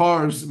called the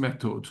parse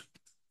method.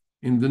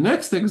 In the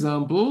next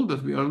example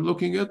that we are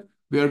looking at,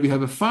 where we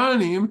have a file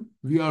name,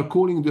 we are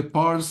calling the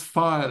parse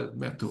file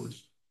method.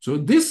 So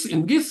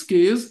in this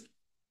case,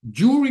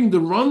 during the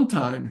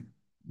runtime,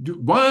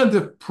 while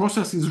the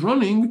process is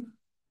running,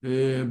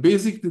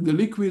 basically the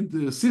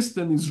liquid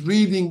system is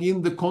reading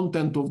in the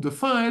content of the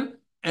file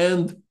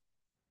and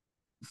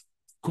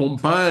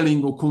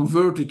compiling or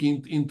converting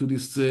it into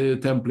this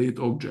template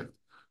object.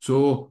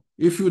 So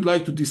if you'd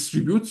like to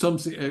distribute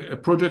something, a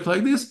project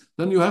like this,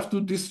 then you have to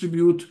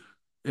distribute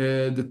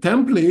the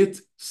template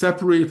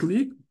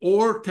separately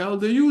or tell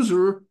the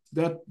user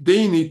that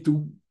they need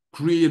to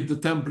create the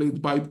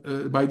template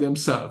by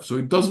themselves. So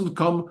it doesn't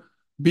come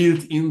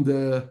built in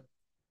the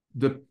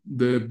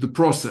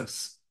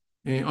process,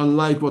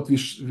 unlike what we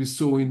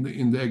saw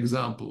in the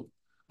example.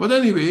 But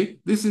anyway,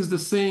 this is the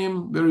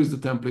same. Where is the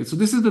template? So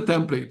this is the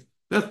template.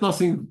 That's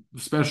nothing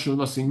special,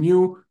 nothing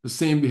new. The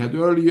same we had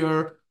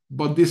earlier,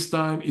 but this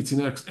time it's in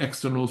an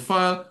external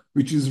file,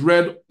 which is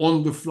read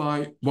on the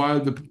fly while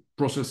the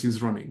process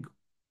is running.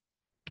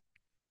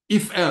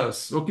 If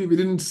else, okay, we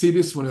didn't see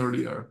this one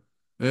earlier.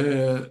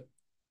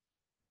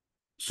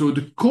 So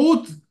the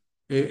code,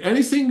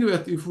 anything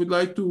that if you would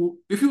like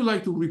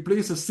to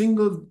replace a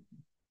single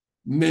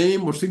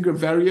name or single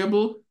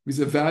variable with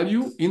a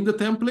value in the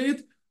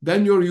template,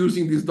 then you're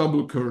using these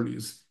double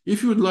curlies.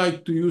 If you would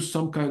like to use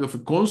some kind of a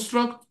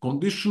construct,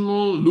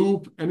 conditional,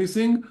 loop,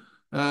 anything,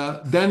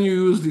 then you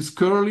use this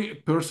curly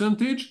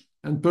percentage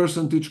and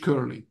percentage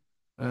curly,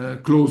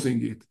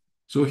 closing it.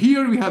 So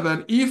here we have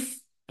an if,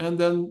 and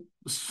then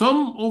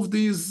some of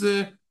these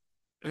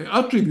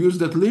attributes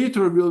that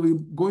later will be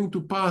going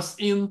to pass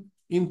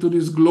into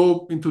this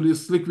globe, into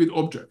this liquid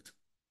object.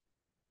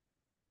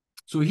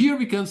 So here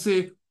we can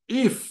say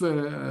if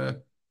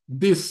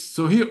this,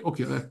 so here,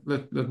 okay,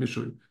 let me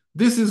show you.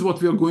 This is what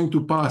we are going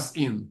to pass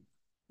in.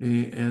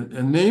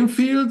 A name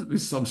field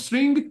with some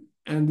string,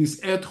 and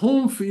this at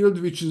home field,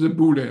 which is a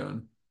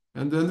Boolean.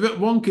 And then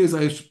one case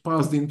I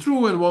passed in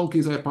true, and one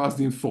case I passed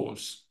in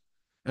false.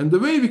 And the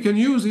way we can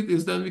use it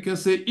is then we can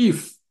say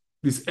if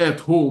this at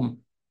home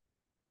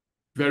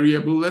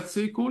variable, let's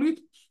say, call it,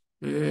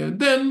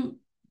 then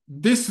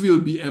this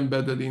will be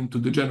embedded into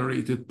the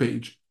generated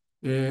page.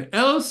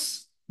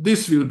 Else,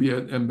 this will be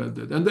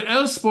embedded. And the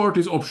else part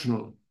is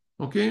optional.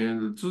 Okay,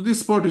 so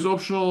this part is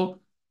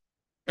optional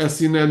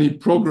as in any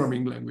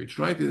programming language,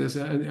 right? It is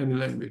any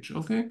language,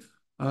 okay?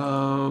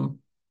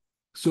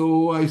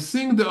 So I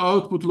think the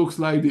output looks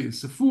like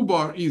this.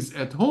 Foobar is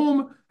at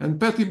home and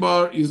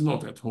Petibar is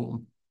not at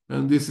home.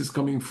 And this is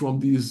coming from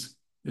these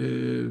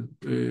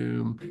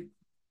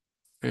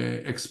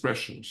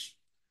expressions.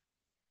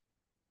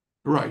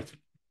 Right.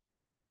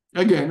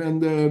 Again,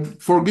 and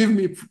forgive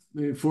me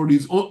for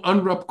these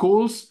unwrap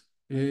calls.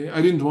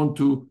 I didn't want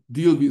to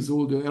deal with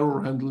all the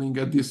error handling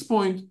at this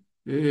point,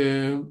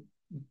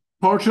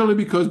 partially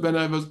because when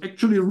I was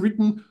actually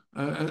written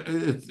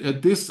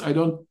at this, I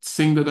don't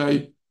think that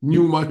I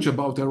knew much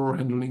about error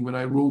handling when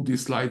I wrote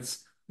these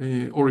slides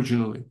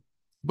originally.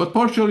 But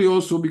partially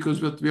also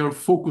because what we are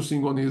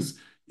focusing on is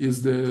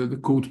the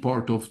code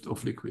part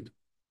of Liquid.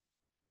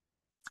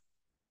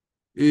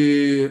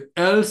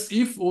 Else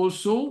if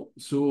also,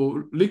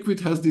 so Liquid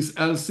has this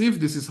else if,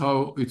 this is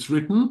how it's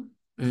written.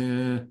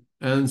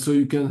 And so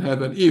you can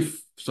have an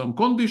if, some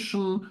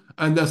condition.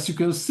 And as you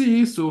can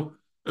see, so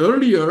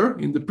earlier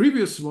in the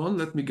previous one,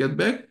 let me get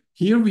back,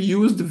 here we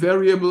used the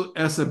variable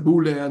as a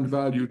Boolean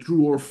value,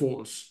 true or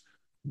false.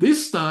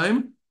 This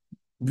time,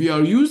 we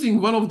are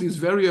using one of these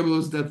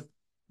variables that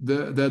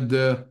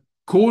the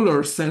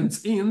caller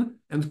sends in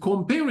and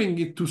comparing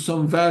it to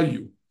some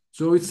value.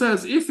 So it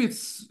says if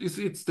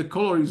it's the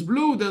color is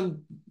blue,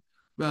 then,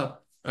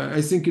 well,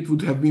 I think it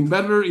would have been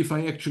better if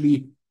I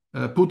actually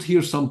put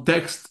here some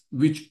text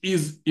which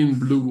is in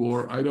blue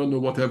or I don't know,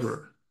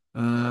 whatever.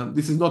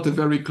 This is not a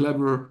very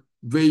clever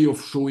way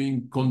of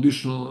showing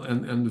conditional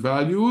and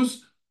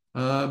values.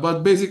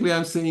 But basically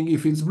I'm saying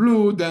if it's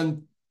blue,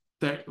 then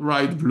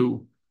write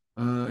blue.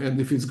 And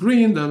if it's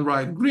green, then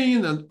write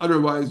green, and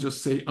otherwise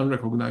just say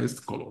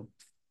unrecognized color.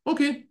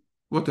 Okay,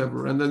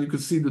 whatever. And then you can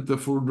see that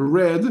for the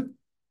red,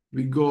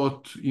 we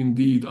got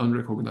indeed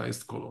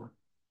unrecognized color.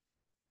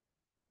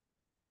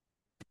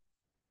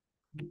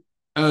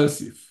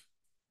 Else if.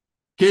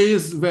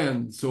 Case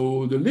when.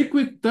 So the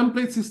Liquid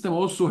template system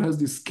also has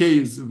this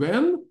case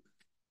when.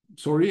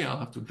 Sorry, I'll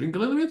have to drink a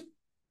little bit.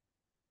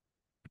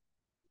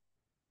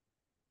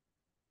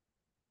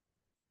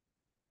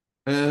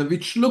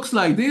 Which looks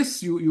like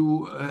this.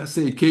 You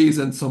say case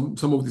and some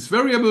of these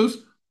variables.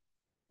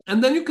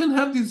 And then you can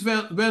have this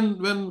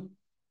when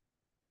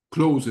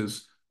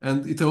clauses.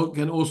 And it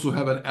can also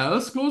have an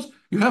else clause.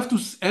 You have to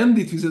end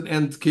it with an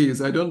end case.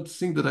 I don't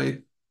think that I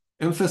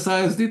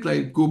emphasized it.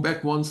 Like go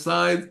back one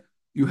side.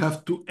 You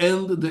have to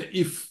end the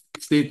if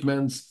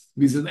statements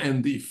with an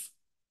end if.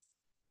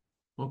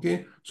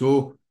 Okay,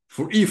 so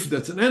for if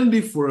that's an end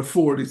if, for a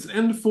for it's an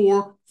end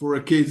for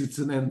a case it's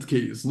an end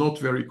case. Not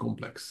very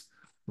complex.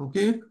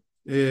 Okay,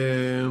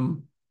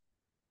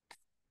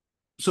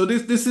 so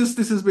this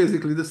is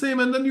basically the same,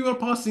 and then you are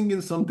passing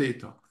in some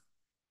data.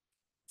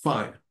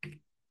 Fine.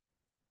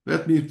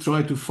 Let me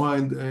try to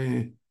find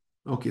a.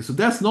 Okay, so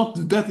that's not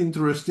that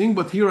interesting,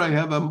 but here I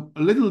have a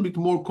little bit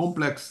more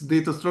complex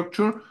data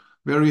structure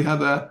where you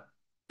have a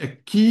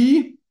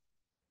key,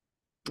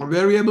 a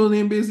variable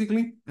name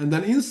basically, and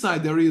then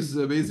inside there is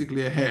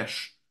basically a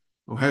hash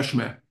or hash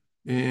map.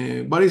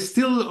 But it's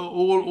still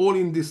all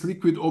in this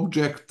Liquid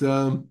object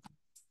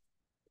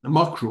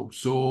macro.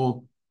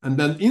 So, and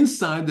then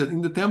inside that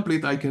in the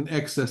template, I can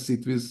access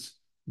it with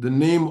the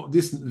name,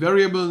 this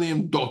variable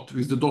name dot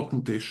with the dot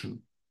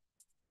notation.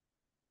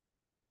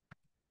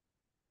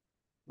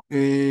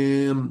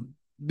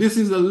 This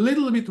is a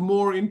little bit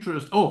more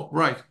interesting. Oh,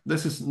 right.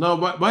 This is now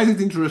why is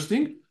it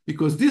interesting?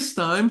 Because this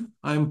time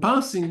I'm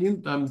passing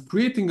in, I'm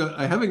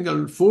having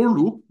a for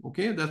loop.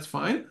 Okay, that's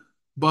fine.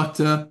 But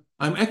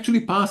I'm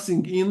actually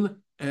passing in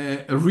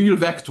a real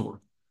vector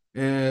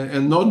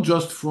and not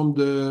just from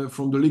the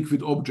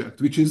Liquid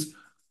object, which is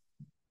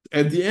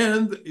at the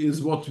end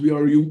is what we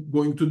are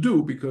going to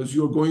do, because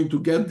you're going to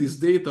get this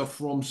data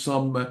from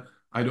some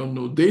I don't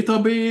know,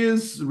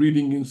 database,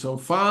 reading in some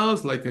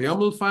files like a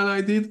YAML file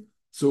I did.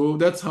 So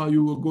that's how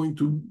you are going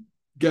to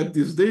get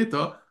this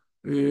data.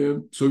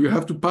 So you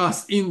have to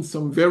pass in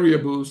some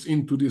variables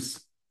into this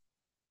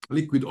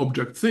Liquid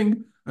object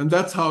thing, and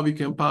that's how we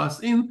can pass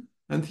in.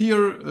 And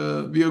here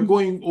we are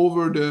going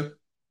over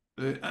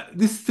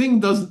this thing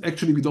doesn't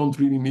actually, we don't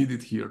really need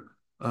it here.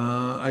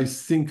 I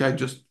think I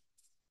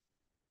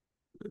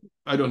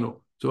don't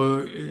know.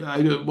 So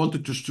I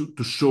wanted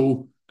to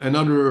show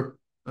another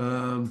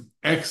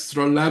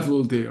extra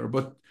level there,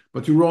 but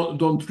you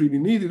don't really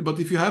need it. But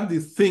if you have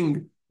this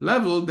thing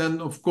level,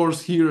 then of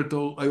course here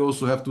I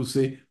also have to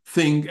say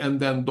thing and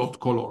then dot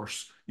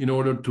colors in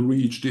order to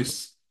reach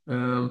this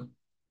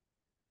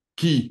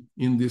key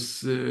in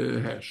this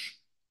hash.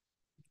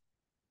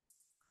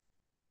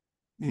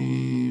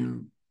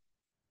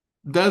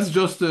 That's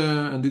just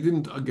and it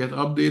didn't get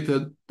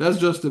updated. That's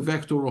just a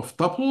vector of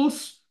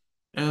tuples,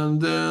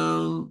 and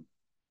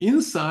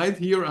inside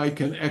here I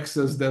can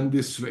access them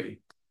this way.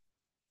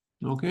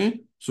 Okay,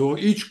 so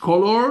each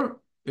color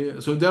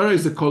So there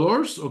is the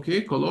colors,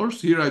 okay,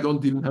 colors. Here I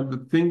don't even have the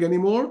thing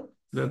anymore.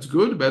 That's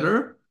good,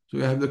 better. So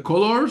I have the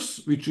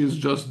colors, which is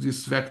just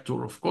this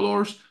vector of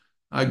colors.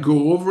 I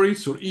go over it,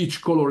 so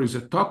each color is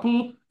a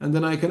tuple, and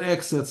then I can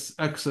access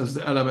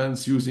the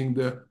elements using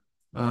the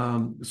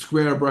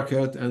square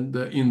bracket and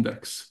the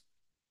index.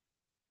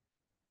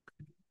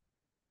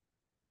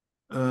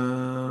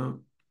 A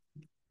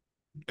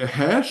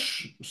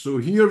hash. So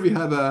here we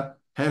have a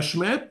hash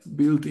map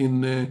built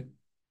in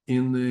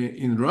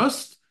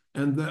Rust,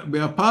 and we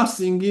are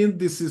passing in.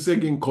 This is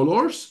again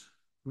colors.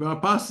 We are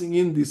passing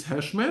in this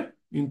hash map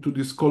into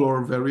this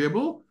color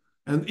variable,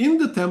 and in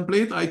the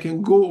template I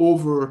can go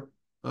over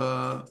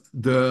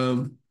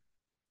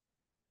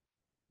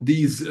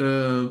these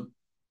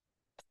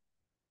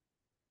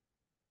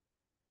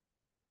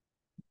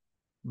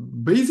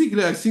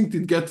basically, I think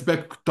it gets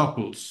back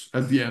tuples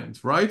at the end,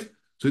 right?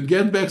 So it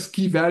gets back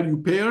key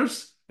value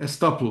pairs as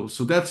tuples.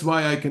 So that's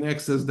why I can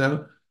access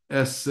them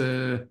as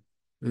 0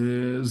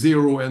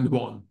 and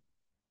 1.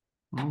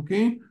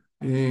 Okay.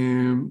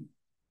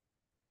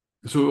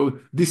 So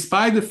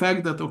despite the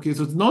fact that, okay,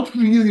 so it's not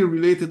really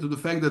related to the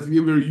fact that we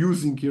were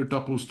using here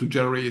tuples to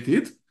generate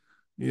it,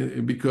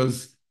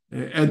 because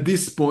at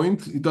this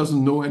point, it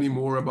doesn't know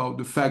anymore about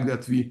the fact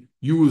that we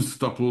use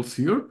tuples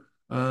here.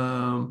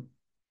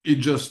 It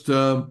just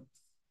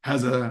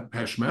has a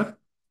hash map.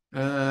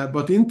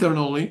 But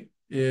internally,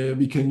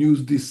 we can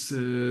use this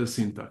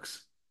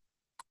syntax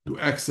to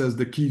access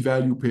the key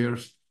value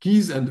pairs,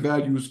 keys and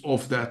values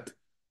of that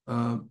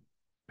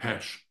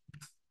hash.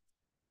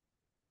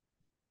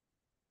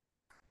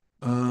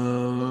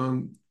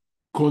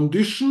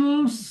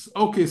 Conditionals.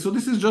 Okay, so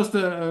this is just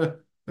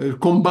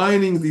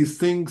combining these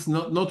things,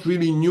 not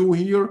really new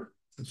here.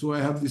 So I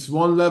have this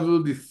one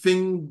level, the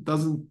thing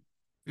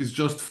is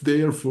just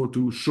there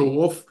to show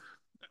off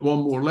one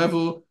more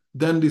level.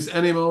 Then these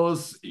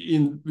animals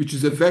which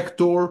is a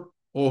vector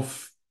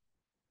of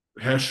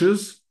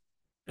hashes.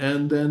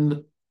 And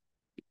then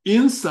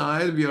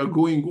inside we are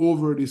going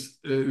over this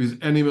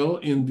animal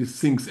in this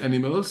things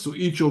animals. So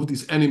each of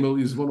these animal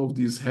is one of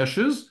these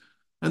hashes.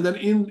 And then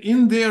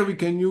in there, we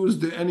can use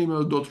the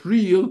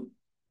animal.real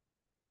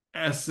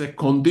as a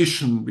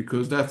condition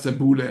because that's a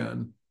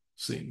Boolean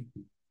thing.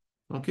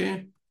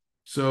 Okay.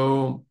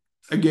 So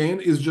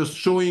again, it's just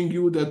showing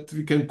you that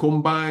we can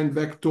combine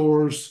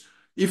vectors,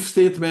 if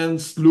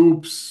statements,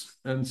 loops,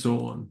 and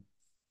so on.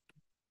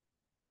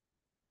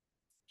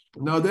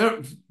 Now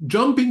they're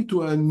jumping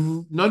to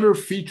another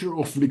feature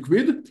of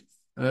Liquid,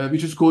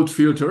 which is called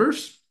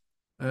filters.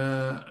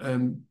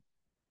 And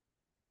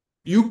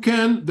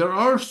there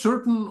are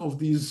certain of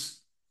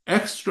these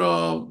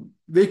extra,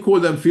 they call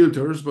them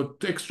filters,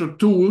 but extra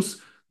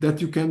tools that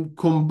you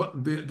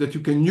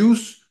can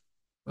use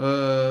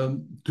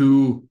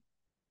to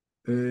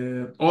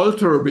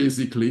alter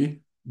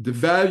basically the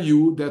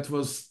value that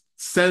was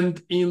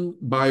sent in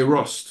by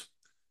Rust.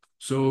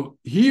 So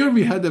here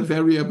we had a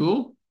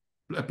variable,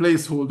 a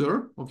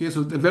placeholder. Okay,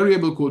 so the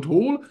variable called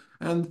whole,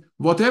 and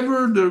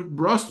whatever the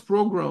Rust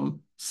program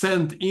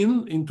sent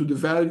into the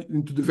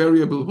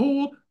variable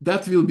whole,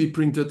 that will be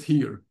printed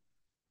here.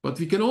 But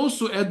we can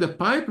also add the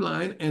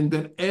pipeline and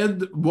then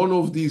add one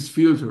of these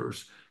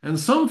filters. And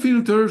some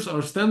filters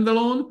are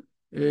standalone,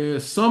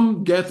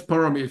 some get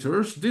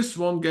parameters. This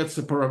one gets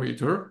a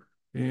parameter.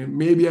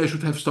 Maybe I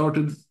should have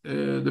started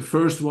the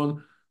first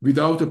one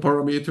without a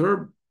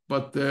parameter,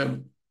 but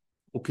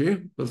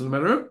okay, doesn't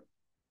matter.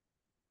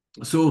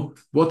 So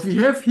what we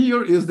have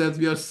here is that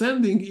we are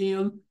sending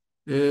in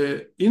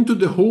into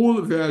the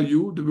whole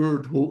value, the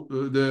word whole,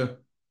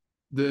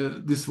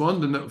 this one,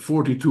 the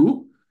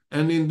 42,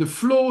 and in the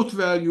float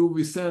value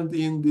we send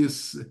in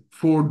this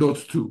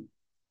 4.2.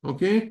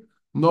 Okay,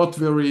 not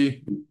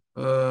very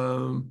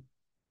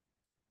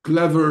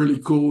cleverly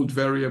called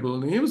variable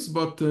names,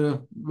 but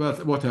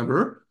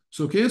whatever.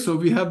 So okay, so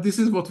this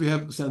is what we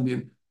have sent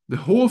in. The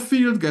whole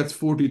field gets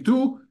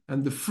 42,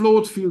 and the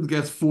float field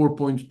gets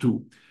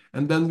 4.2.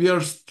 And then we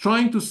are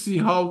trying to see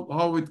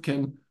how it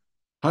can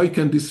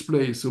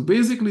display. So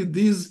basically,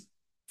 these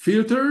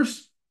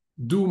filters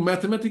do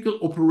mathematical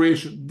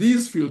operation.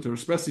 These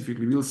filters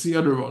specifically, we'll see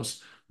other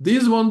ones.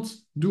 These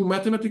ones do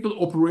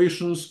mathematical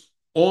operations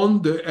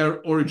on the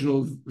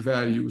original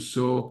value.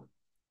 So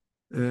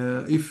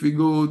if we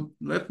go,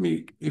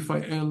 if I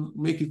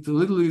make it a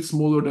little bit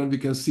smaller, then we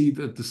can see it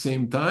at the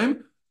same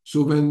time.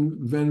 So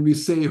when we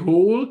say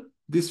whole,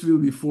 this will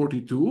be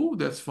 42.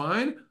 That's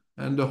fine.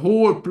 And the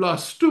whole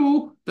plus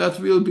 2, that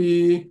will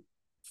be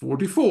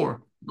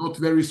 44. Not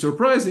very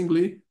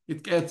surprisingly,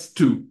 it gets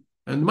 2.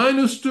 And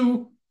minus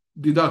 2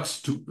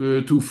 deducts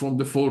 2 from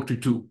the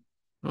 42.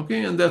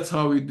 Okay, and that's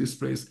how it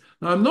displays.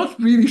 Now, I'm not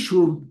really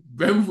sure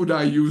when would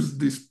I use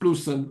this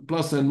plus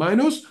and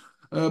minus,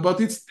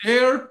 but it's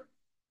there.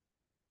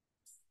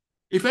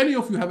 If any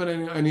of you have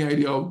any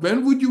idea of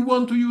when would you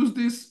want to use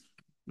this,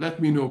 let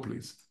me know,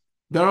 please.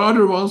 There are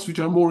other ones which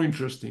are more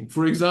interesting.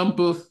 For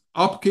example,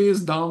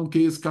 uppercase,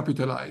 downcase,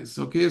 capitalize.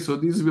 Okay, so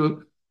this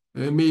will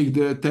make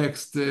the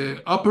text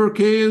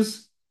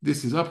uppercase.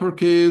 This is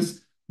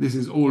uppercase. This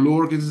is all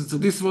lowercase. So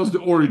this was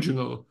the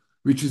original,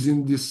 which is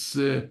in this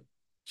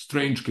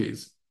strange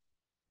case.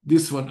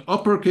 This one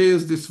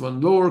uppercase, this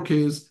one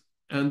lowercase,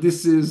 and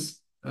this is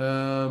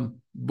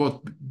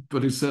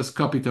but it says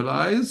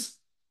capitalize.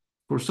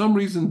 For some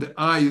reason, the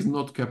I is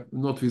not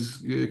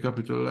with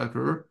capital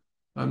letter.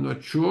 I'm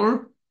not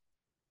sure.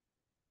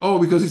 Oh,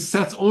 because it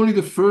sets only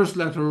the first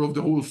letter of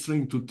the whole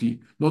string to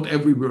T, not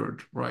every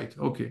word, right?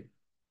 Okay.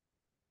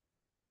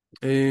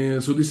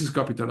 So this is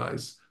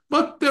capitalized.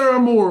 But there are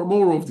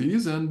more of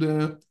these,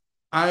 and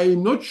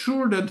I'm not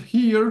sure that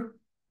here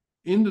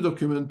in the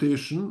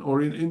documentation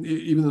or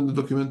even in the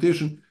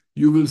documentation,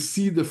 you will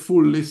see the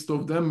full list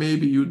of them.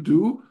 Maybe you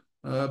do,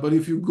 but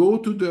if you go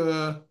to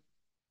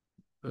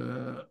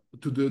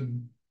the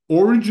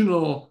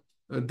original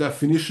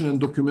definition and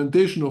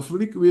documentation of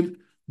liquid,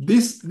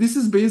 this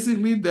is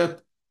basically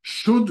that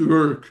should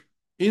work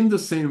in the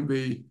same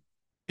way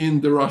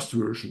in the Rust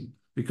version,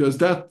 because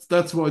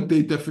that's what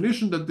the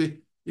definition that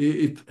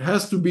it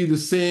has to be the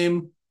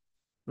same.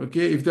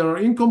 Okay, if there are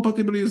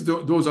incompatibilities,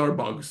 those are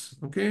bugs.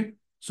 Okay,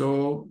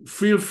 so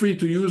feel free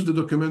to use the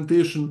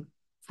documentation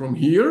from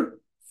here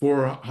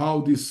for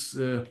how this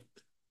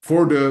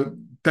for the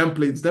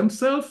templates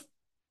themselves.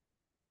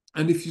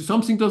 And if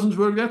something doesn't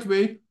work that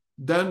way,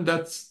 then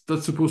that's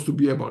supposed to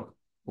be a bug,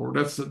 or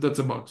that's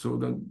a bug. So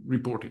then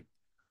report it.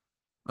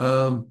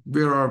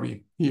 Where are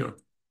we? Here.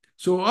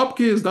 So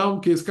upcase,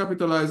 downcase,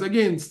 capitalize.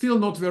 Again, still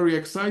not very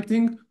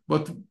exciting,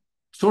 but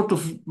sort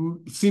of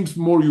seems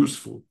more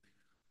useful.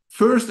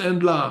 First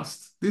and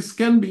last. This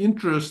can be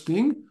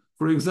interesting.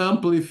 For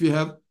example, if you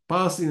have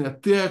passed in a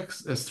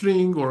text, a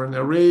string, or an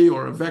array,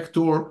 or a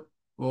vector,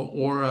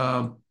 or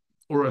a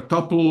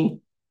tuple,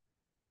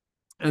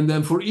 and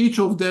then for each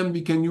of them,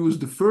 we can use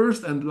the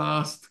first and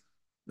last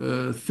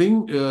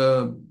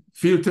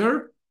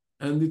filter,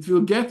 and it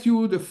will get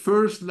you the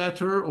first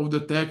letter of the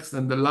text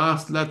and the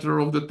last letter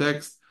of the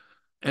text,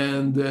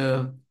 and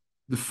the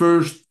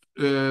first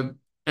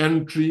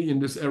entry in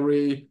this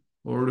array,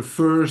 or the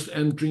first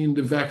entry in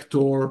the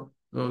vector.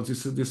 Oh,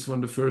 this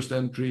one, the first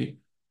entry.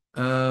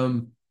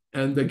 And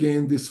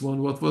again, this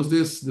one, what was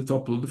this? The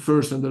tuple, the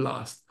first and the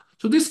last.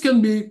 So this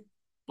can be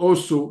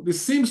also,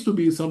 this seems to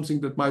be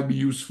something that might be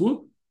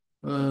useful.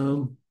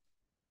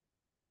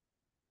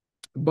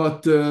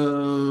 But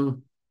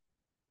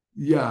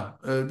yeah,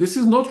 this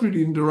is not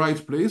really in the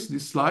right place,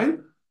 this slide,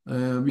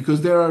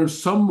 because there are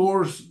some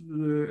more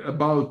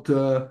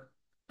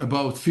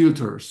about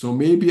filters. So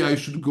maybe I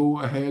should go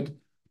ahead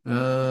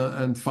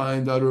and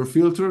find other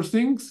filter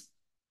things,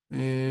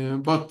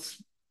 but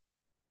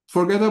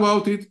forget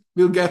about it.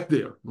 We'll get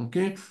there.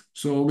 Okay,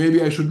 so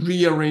maybe I should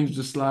rearrange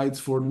the slides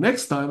for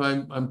next time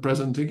I'm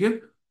presenting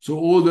it. So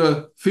all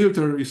the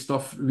filter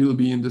stuff will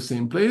be in the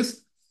same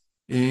place.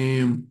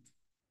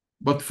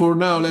 But for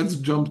now, let's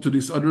jump to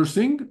this other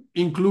thing,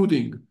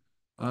 including.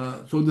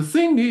 So the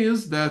thing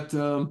is that,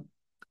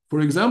 for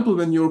example,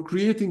 when you're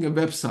creating a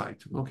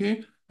website,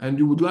 okay, and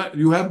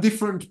you have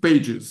different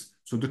pages.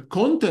 So the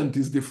content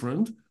is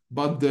different,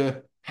 but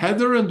the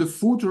header and the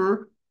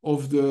footer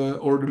or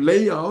the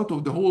layout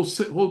of the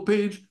whole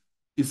page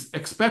is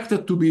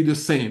expected to be the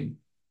same.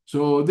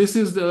 So this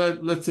is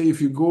let's say if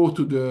you go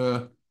to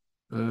the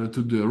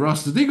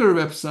RustDigger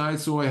website,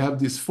 so I have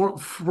this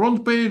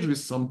front page with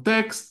some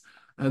text,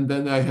 and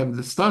then I have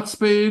the stats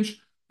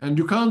page, and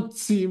you can't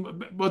see,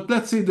 but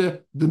let's say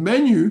the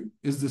menu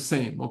is the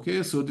same,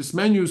 okay? So this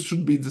menu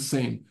should be the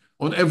same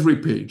on every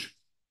page.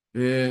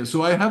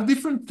 So I have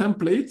different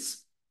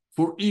templates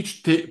for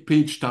each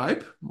page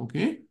type,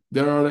 okay?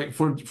 There are, like,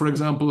 for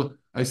example,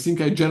 I think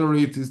I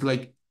generate is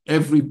like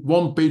every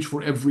one page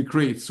for every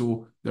crate.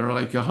 So there are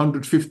like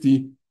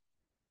 150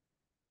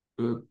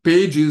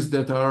 pages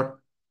that are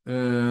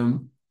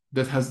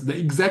that has the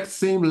exact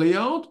same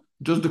layout,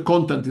 just the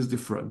content is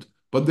different.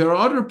 But there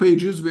are other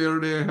pages where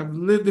they have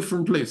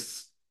different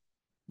lists.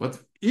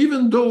 But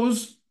even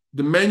those,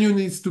 the menu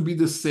needs to be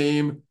the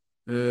same,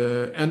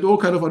 and all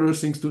kind of other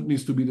things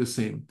needs to be the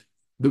same.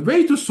 The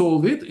way to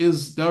solve it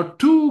is there are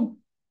two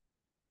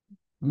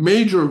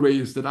major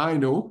ways that I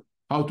know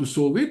how to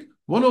solve it.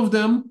 One of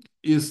them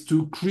is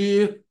to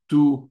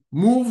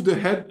move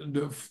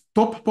the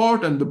top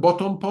part and the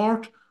bottom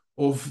part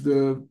of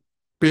the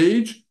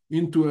page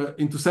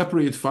into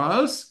separate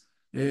files,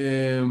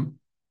 and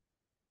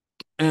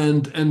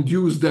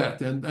use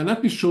that. And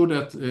let me show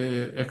that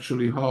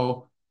actually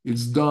how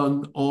it's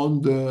done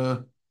on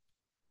the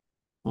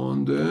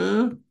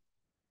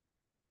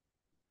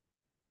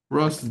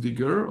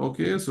RustDigger.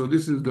 Okay, so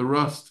this is the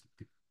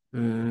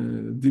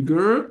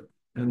RustDigger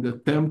and the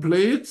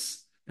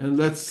templates. And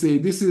let's say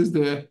this is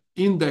the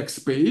index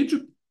page.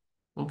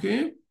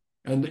 Okay,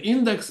 and the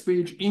index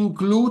page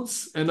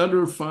includes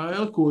another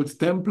file called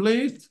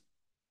template.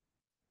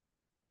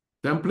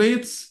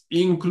 Templates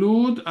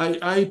include,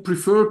 I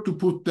prefer to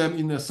put them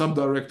in a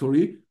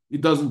subdirectory.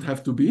 It doesn't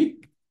have to be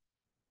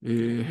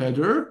a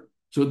header.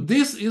 So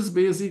this is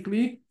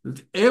basically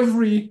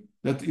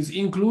that is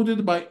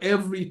included by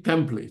every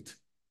template.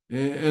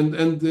 And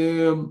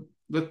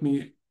let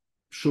me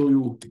show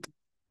you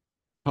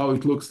how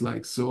it looks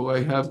like. So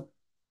I have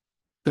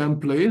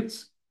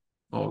templates.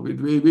 Oh,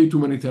 with way too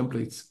many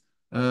templates.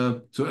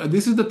 So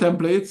this is the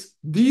templates.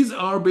 These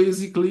are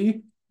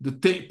basically the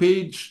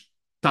page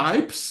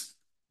types.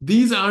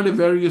 These are the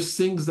various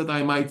things that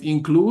I might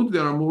include.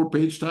 There are more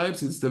page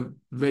types. It's the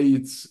way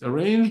it's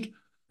arranged.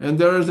 And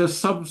there is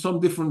some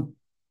different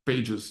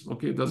pages.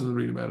 Okay, it doesn't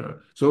really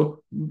matter.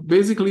 So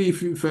basically,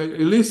 if I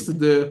list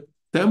the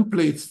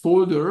templates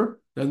folder,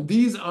 then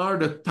these are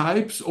the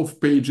types of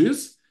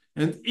pages.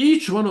 And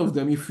each one of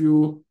them, if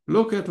you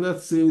look at,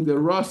 let's say, the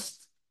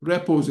Rust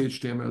repos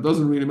HTML,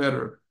 doesn't really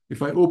matter.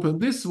 If I open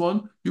this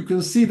one, you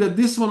can see that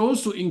this one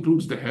also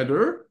includes the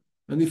header.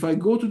 And if I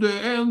go to the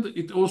end,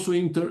 it also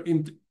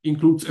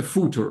includes a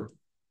footer.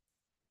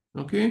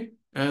 Okay?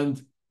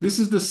 And this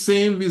is the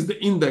same with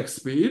the index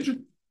page.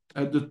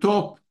 At the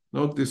top,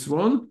 not this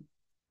one,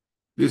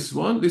 this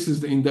is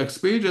the index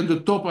page. At the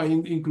top, I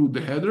include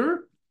the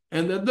header.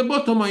 And at the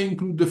bottom, I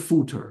include the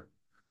footer.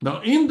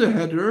 Now, in the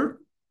header,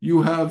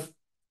 you have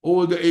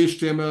all the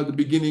HTML, the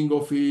beginning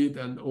of it,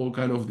 and all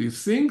kind of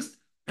these things.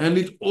 And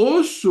it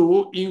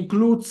also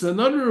includes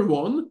another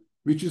one,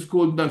 which is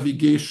called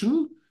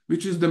navigation,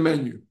 which is the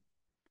menu.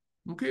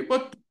 Okay,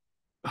 but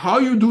how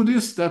you do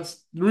this,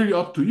 that's really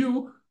up to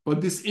you.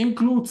 But this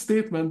include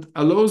statement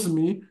allows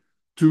me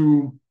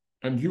to,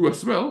 and you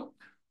as well,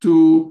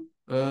 to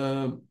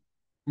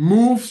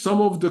move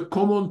some of the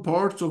common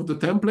parts of the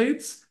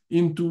templates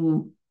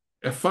into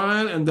a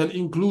file and then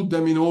include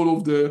them in all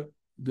of the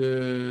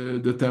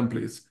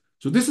templates.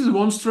 So this is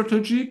one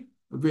strategy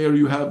where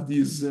you have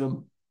these,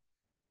 you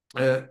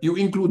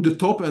include the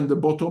top and the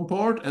bottom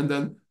part, and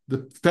then the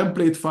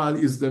template file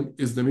is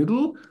the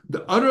middle.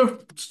 The other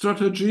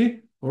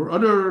strategy or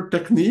other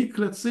technique,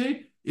 let's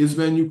say, is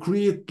when you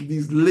create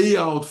these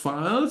layout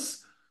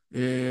files.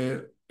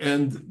 And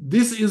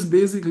this is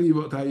basically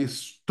what I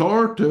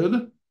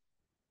started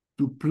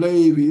to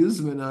play with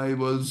when I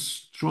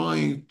was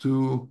trying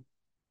to,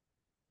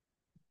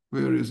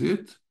 where is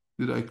it?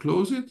 Did I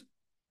close it?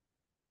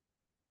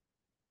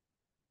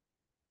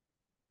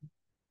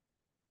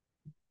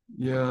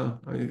 Yeah,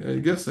 I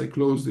guess I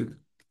closed it.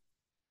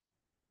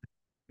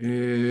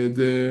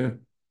 The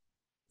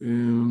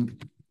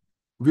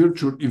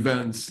virtual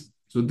events.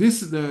 So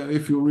this,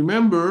 if you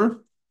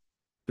remember,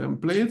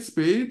 templates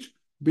page,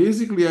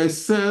 basically I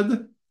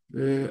said,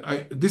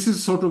 this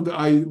is sort of the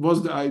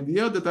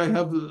idea that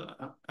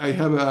I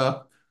have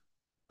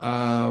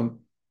a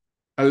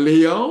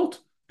layout,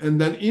 and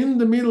then in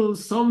the middle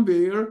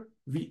somewhere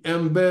we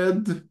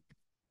embed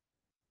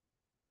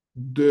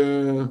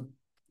the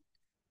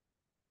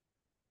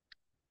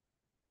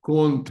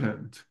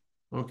content.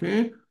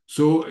 Okay,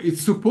 so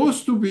it's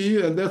supposed to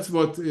be, and that's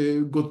what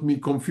got me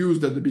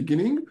confused at the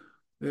beginning,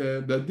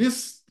 that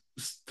this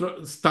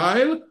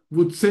style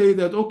would say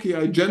that, okay,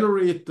 I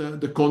generate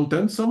the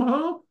content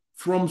somehow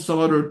from some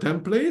other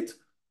template,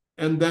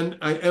 and then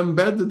I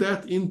embed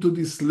that into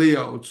this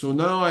layout. So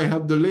now I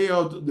have the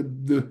layout,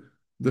 the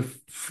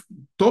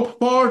top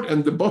part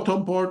and the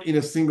bottom part in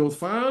a single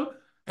file,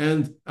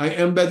 and I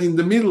embed in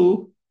the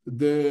middle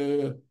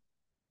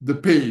the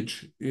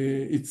page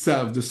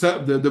itself,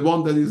 the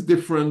one that is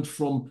different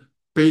from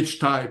page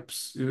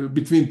types,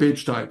 between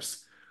page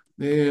types.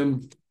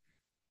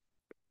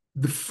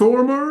 The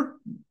former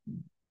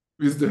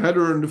with the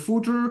header and the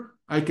footer,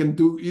 I can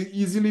do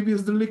easily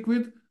with the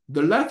Liquid.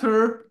 The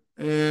latter,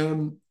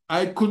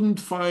 I couldn't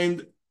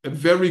find a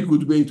very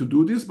good way to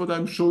do this, but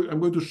I'm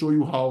going to show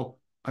you how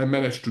I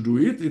managed to do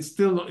it.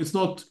 It's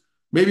not,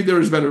 maybe there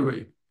is a better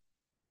way.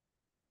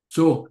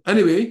 So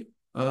anyway,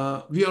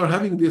 we are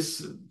having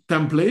this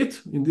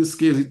template. In this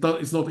case,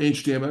 it's not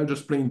HTML,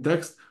 just plain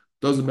text,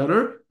 doesn't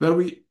matter. Where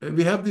we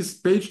have this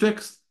page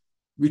text,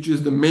 which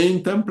is the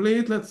main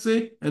template, let's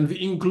say, and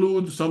we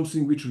include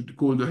something which we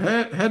call the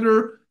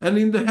header. And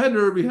in the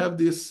header, we have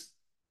this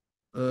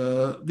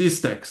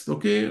text,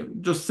 okay?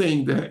 Just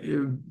saying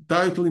the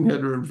title in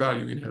header and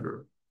value in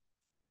header.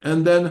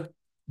 And then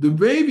the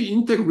way we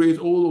integrate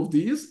all of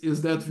these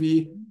is that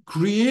we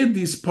create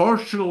these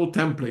partial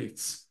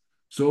templates.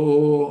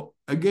 So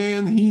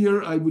again,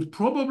 here I would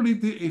probably,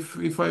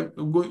 if I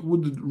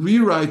would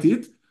rewrite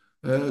it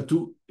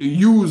to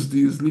use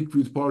this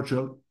Liquid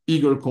partial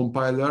eager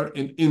compiler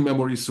and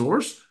in-memory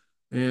source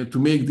to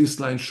make this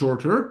line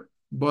shorter.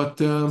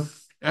 But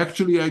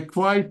actually, I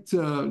quite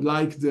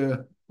like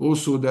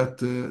also that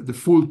the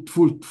full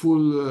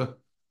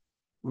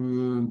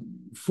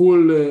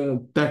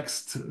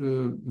text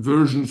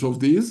versions of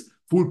these,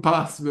 full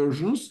path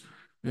versions.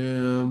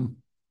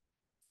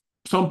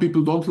 Some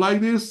people don't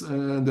like this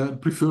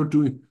and prefer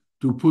to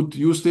put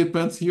use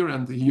statements here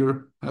and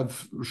here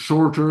have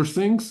shorter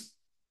things.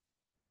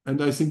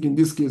 And I think in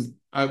this case,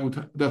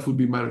 that would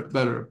be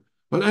better.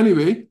 But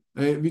anyway,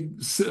 we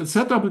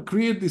set up and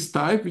create this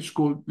type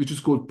which is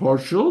called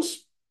partials,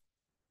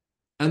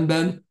 and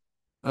then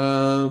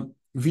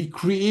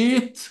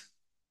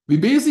we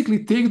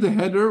basically take the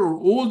header or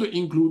all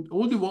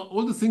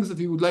the things that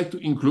we would like to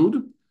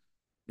include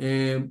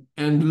and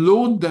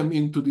load them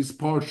into these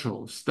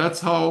partials. That's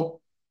how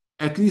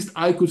at least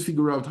I could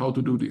figure out how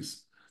to do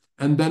this.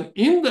 And then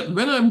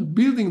when I'm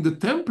building the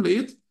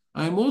template,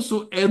 I'm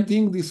also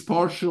adding these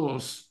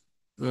partials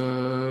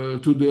to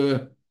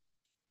the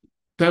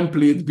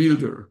template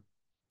builder.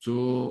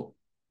 So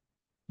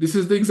this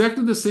is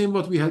exactly the same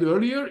what we had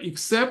earlier,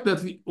 except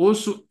that we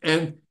also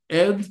add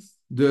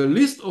the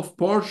list of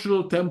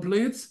partial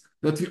templates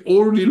that we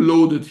already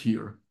loaded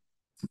here.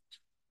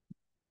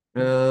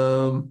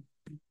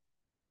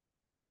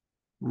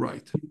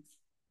 Right.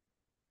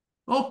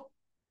 Oh,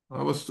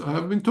 I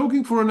have been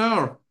talking for an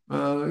hour.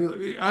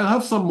 I'll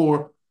have some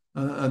more,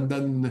 and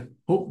then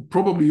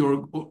probably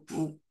you're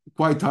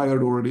quite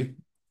tired already.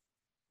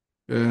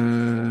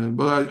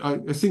 But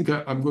I think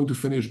I'm going to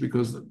finish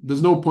because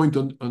there's no point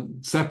on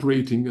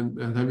separating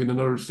and having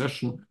another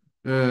session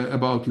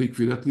about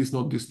Liquid, at least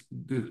not this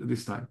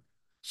time.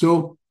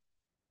 So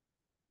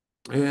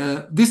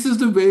this is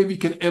the way we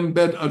can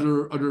embed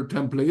other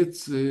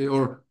templates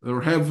or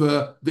have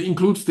the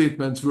include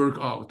statements work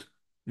out.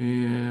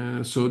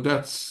 So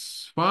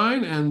that's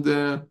fine, and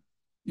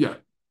yeah,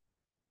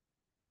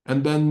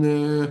 and then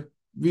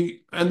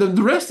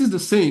the rest is the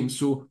same.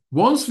 So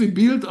once we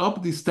build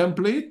up this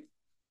template,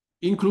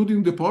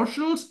 including the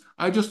partials,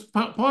 I just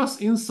pass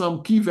in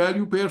some key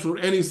value pairs or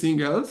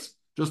anything else,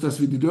 just as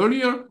we did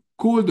earlier,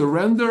 call the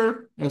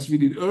render as we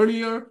did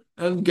earlier,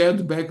 and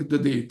get back the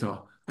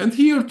data. And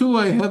here too,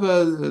 I have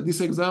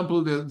this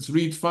example that's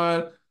read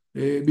file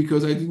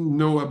because I didn't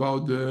know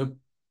about the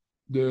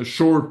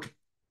short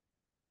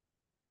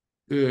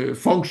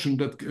function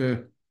that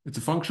it's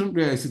a function.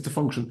 Yes, it's a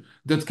function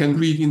that can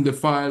read in the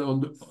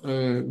file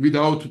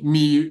without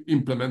me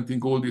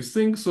implementing all these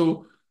things.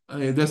 So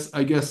I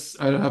guess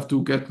I'll have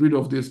to get rid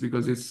of this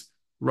because it's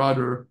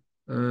rather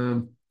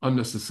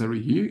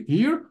unnecessary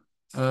here.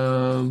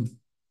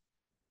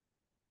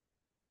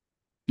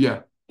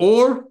 Yeah.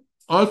 Or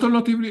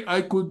alternatively,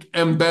 I could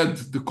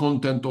embed the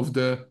content of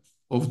the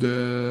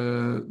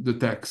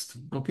text.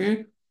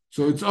 Okay.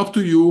 So it's up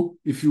to you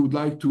if you would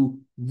like to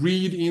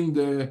read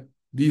in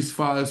these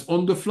files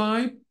on the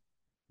fly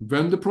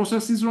when the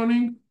process is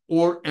running,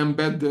 or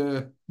embed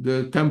the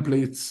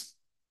templates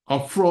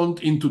upfront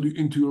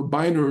into your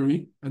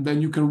binary, and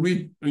then you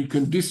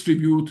can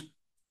distribute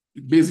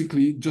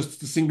basically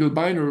just a single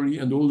binary,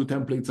 and all the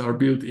templates are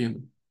built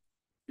in.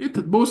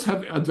 It both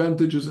have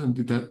advantages and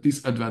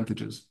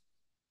disadvantages.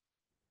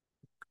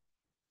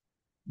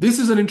 This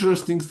is an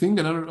interesting thing,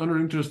 another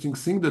interesting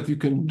thing that you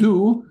can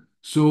do.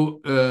 So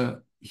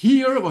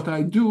here, what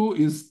I do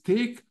is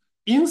take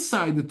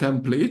inside the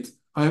template,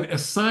 I'm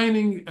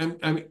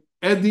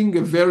adding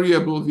a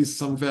variable with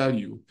some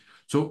value.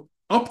 So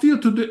up till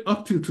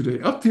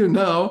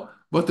now,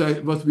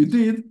 what we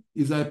did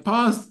is I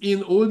passed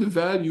in all the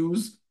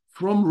values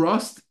from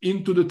Rust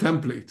into the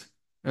template,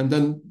 and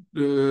then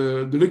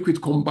the Liquid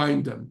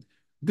combined them.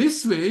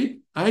 This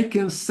way, I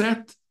can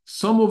set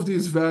some of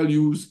these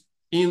values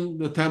in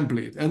the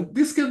template, and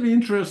this can be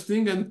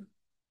interesting. And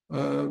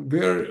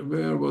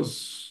where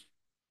was,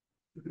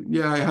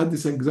 yeah, I had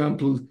this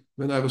example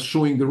when I was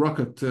showing the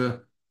Rocket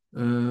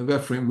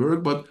web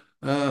framework, but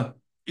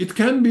it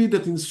can be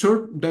that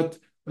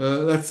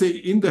let's say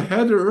in the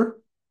header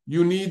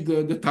you need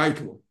the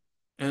title,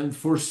 and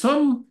for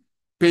some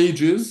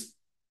pages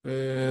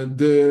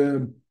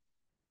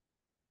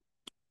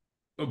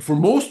for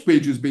most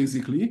pages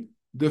basically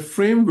the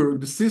framework,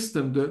 the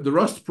system, the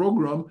Rust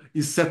program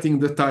is setting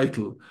the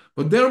title.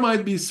 But there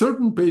might be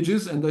certain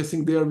pages, and I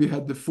think there we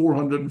had the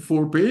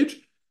 404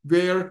 page,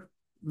 where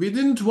we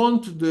didn't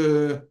want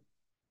the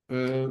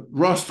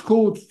Rust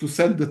code to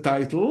set the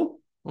title.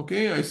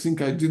 Okay, I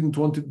think I didn't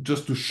want it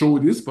just to show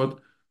this, but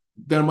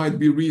there might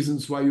be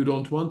reasons why you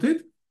don't want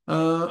it.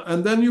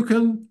 And then you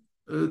can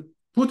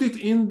put it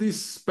in this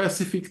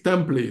specific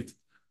template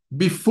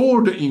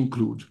before the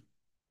include.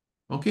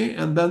 Okay,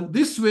 and then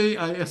this way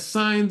I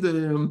assigned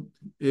the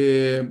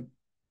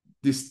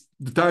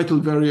title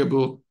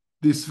variable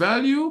this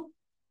value.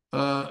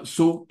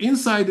 So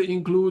inside the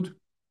include,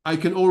 I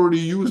can already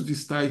use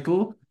this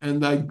title,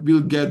 and I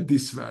will get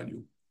this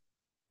value.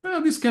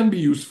 This can be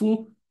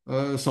useful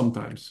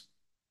sometimes.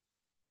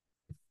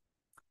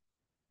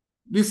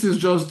 This is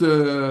just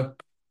the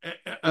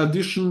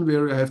addition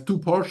where I have two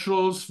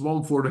partials,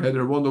 one for the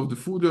header, one of the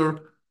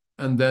footer,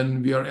 and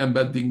then we are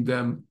embedding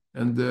them,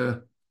 and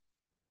where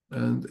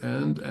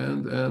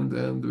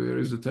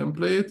is the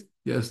template?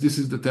 Yes, this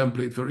is the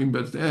template for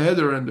embed the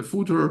header and the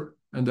footer,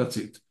 and that's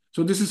it.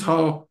 So this is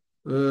how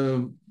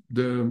the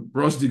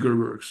RustDigger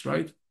works,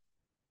 right?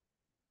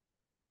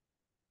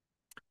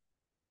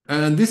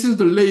 And this is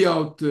the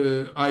layout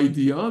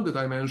idea that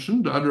I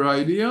mentioned, the other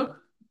idea.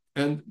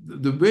 And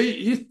the way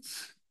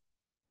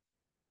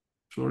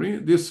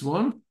this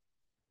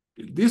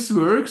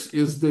works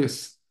is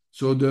this.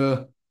 So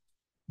the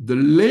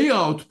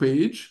layout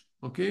page,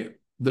 okay,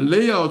 the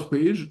layout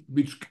page,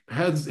 which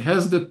has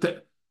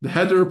the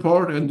header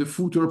part and the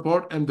footer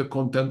part and the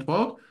content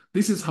part.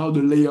 This is how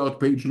the layout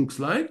page looks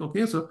like.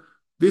 Okay, so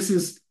this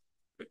is,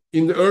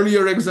 in the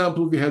earlier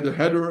example, we had the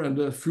header and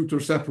the footer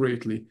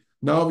separately.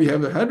 Now we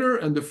have a header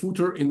and the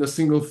footer in a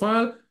single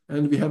file,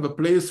 and we have a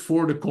place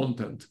for the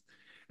content.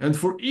 And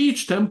for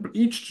each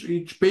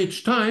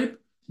page type,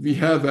 we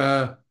have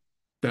a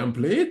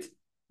template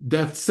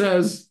that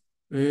says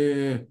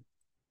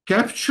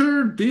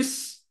capture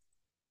this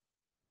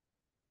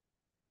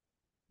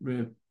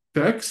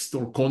text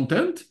or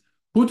content,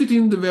 put it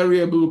in the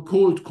variable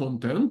called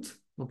content.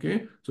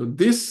 Okay, so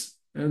this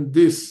and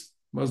this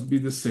must be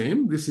the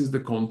same. This is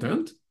the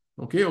content.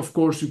 Okay, of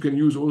course, you can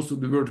use also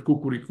the word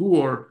kukuriku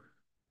or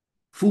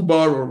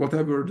foobar or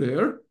whatever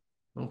there.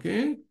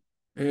 Okay,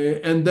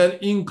 and then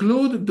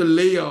include the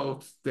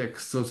layout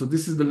text. So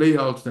this is the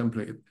layout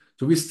template.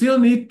 So we still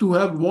need to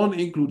have one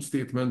include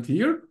statement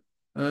here,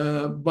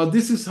 but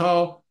this is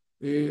how,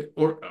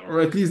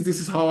 or at least this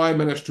is how I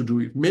managed to do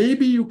it.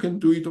 Maybe you can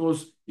do it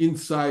also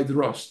inside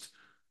Rust,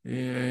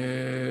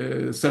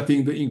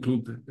 setting the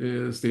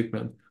include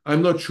statement.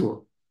 I'm not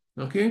sure.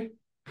 Okay,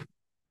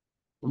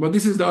 but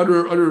this is the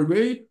other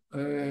way.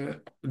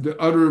 The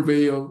other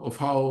way of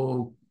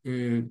how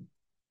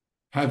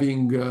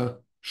having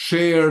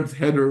shared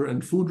header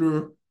and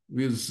footer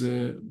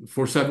with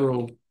for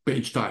several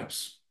page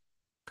types.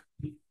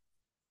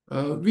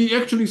 We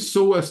actually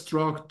saw a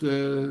struct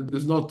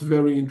that's not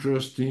very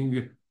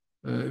interesting.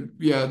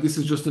 Yeah, this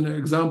is just an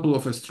example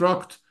of a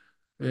struct,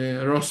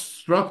 a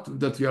Rust struct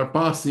that we are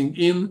passing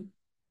in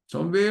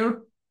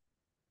somewhere.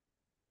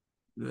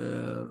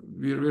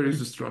 Where is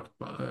the struct?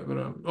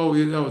 Oh,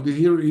 you know,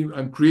 here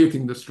I'm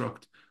creating the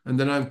struct, and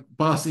then I'm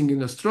passing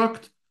in a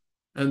struct,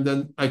 and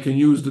then I can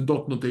use the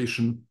dot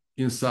notation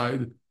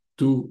inside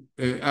to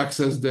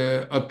access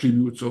the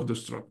attributes of the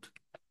struct.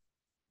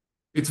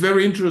 It's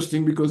very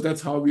interesting because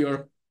that's how we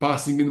are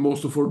passing in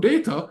most of our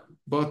data,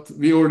 but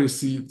we already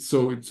see it,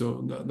 so it's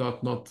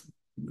not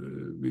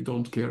we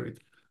don't care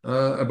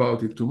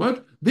about it too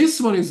much.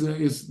 This one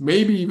is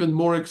maybe even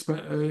more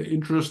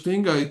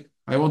interesting.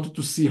 I wanted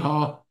to see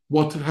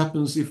what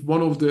happens if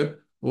one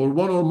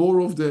or more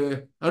of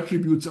the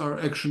attributes are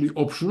actually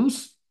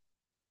options,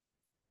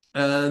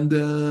 and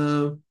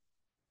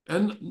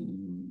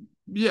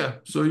yeah,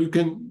 so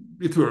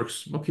it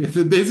works. Okay,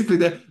 so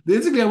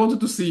basically I wanted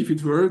to see if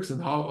it works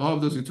and how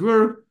does it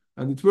work,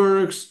 and it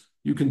works.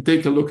 You can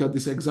take a look at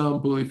this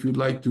example if you'd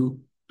like to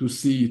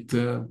see it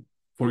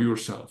for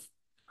yourself.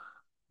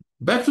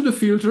 Back to the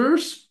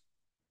filters.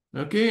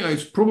 Okay, I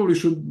probably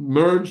should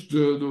merge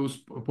those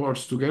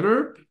parts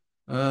together.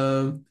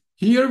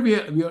 Here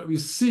we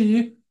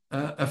see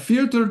a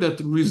filter that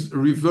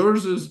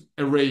reverses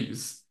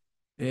arrays.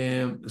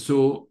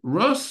 So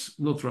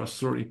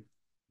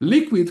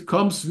Liquid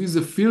comes with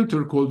a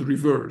filter called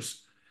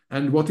reverse.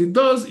 And what it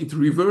does, it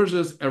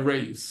reverses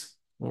arrays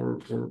or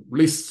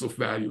lists of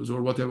values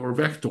or whatever, or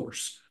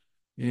vectors.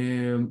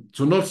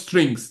 So not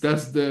strings,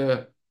 that's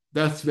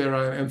where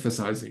I'm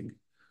emphasizing.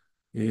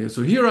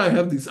 So here I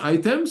have these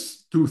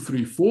items, 2,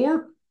 3,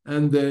 4.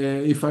 And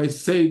if I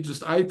say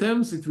just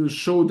items, it will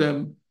show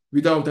them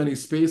without any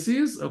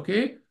spaces,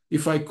 okay?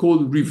 If I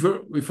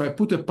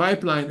put a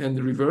pipeline and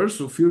reverse,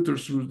 so filter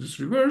through this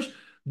reverse,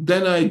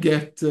 then I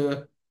get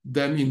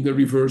them in the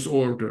reverse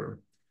order.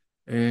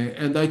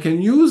 And I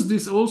can use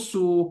this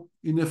also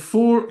in a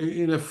for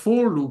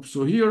loop.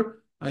 So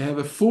here I have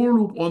a for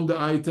loop on the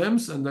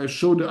items, and I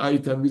show the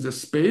item with a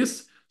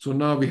space. So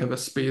now we have a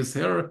space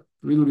here, a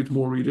little bit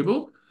more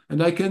readable.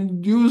 And I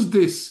can use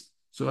this.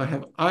 So I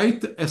have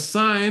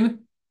assign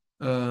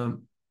a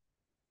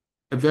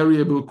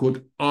variable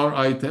called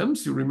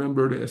rItems. You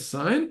remember the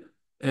assign.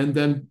 And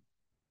then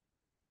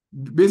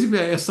basically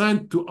I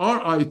assign to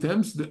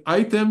rItems the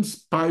items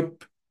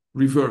pipe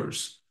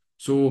reverse.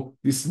 So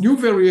this new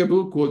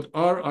variable called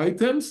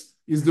rItems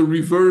is the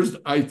reversed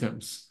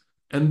items.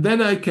 And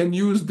then I can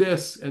use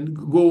this and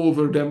go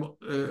over them,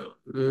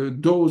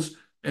 those,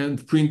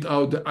 and print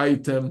out the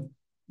item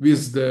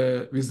with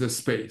the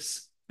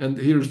space. And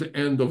here's the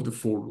end of the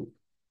for loop.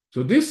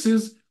 So this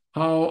is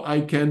how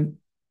I can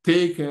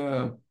take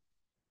a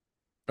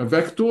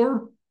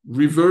vector,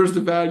 reverse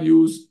the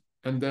values,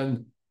 and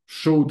then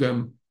show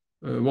them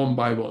one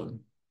by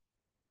one.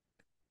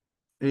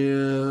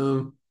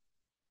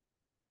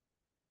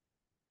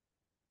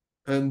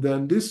 And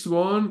then this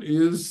one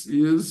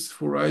is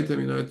for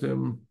item in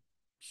item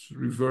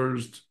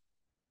reversed.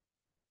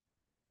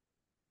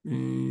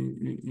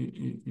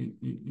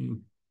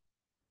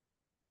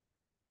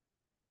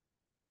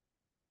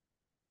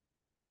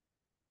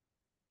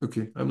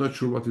 Okay, I'm not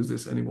sure what is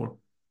this anymore.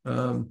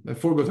 I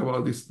forgot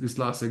about this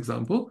last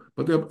example,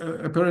 but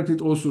apparently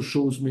it also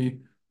shows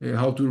me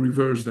how to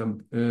reverse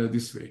them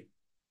this way.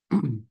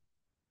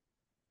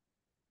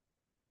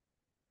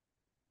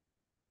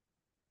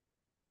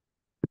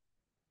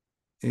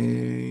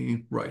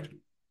 Right.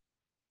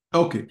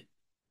 Okay.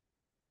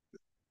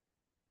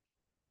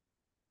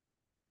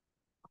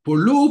 For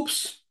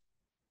loops,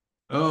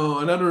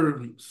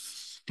 another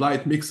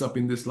slight mix-up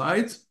in the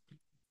slides.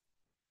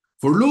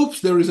 For loops,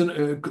 there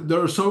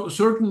are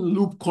certain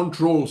loop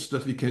controls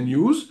that we can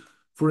use.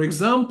 For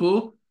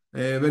example,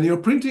 when you're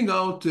printing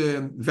out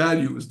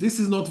values, this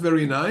is not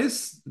very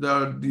nice. There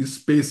are these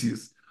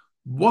spaces.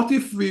 What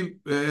if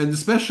and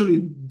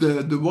especially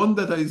the one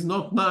that is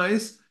not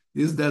nice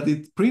is that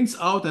it prints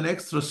out an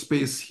extra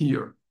space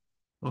here.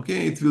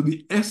 Okay, it will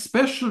be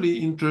especially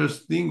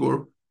interesting,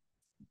 or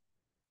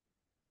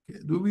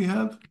do we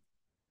have?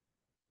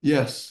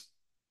 Yes.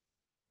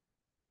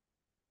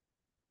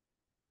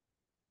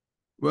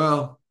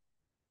 Well,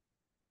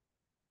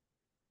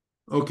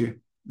 okay.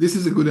 This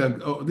is a good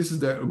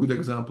a good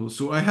example.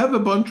 So I have a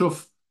bunch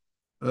of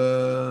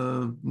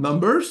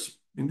numbers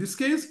in this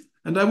case,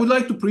 and I would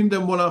like to print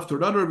them one after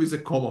the other with a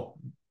comma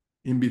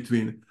in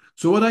between.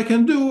 So what I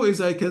can do is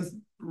I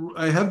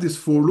have this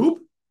for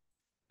loop,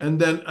 and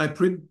then I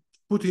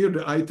put here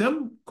the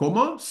item,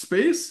 comma,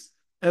 space,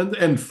 and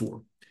end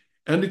for.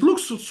 And it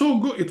looks so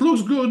good. It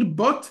looks good,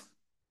 but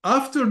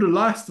after the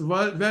last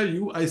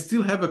value, I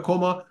still have a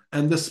comma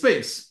and the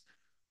space,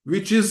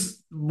 which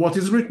is what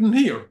is written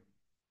here.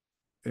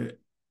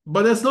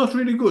 But that's not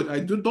really good. I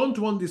don't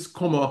want this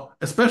comma,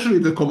 especially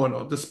the comma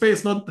now. The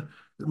space not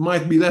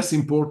might be less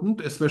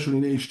important, especially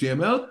in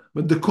HTML,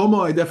 but the comma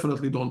I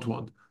definitely don't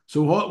want.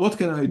 So what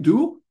can I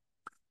do?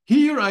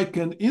 Here I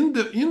can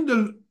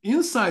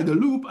inside the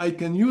loop I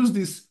can use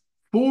this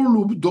for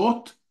loop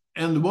dot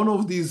and one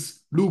of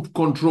these loop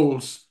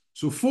controls.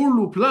 So for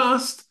loop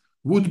last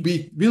will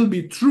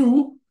be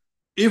true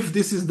if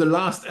this is the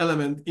last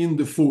element in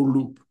the for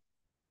loop.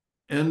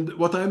 And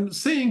what I'm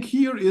saying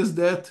here is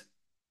that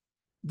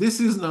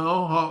this is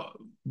now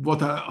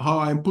how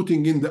I'm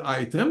putting in the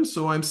item.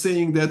 So I'm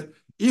saying that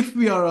if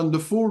we are on the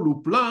for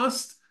loop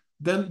last,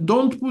 then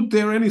don't put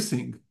there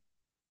anything.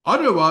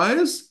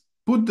 Otherwise,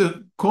 put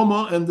the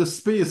comma and the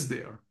space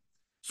there.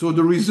 So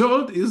the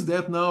result is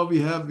that now we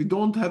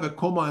don't have a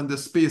comma and the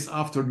space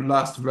after the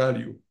last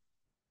value.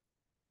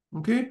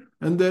 Okay,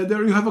 and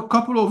there you have a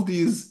couple of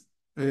these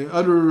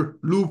other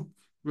loop.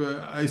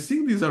 I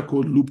think these are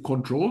called loop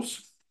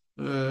controls.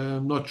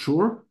 I'm not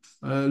sure.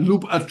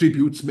 Loop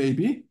attributes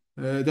maybe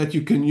that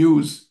you can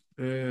use.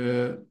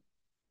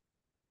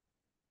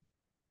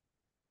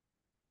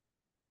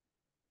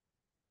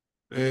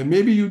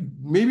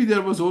 Maybe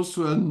there was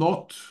also a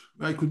not.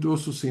 I could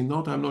also say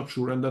not. I'm not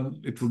sure, and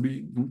then it will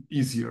be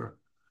easier.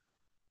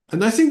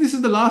 And I think this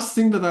is the last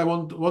thing that I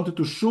wanted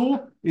to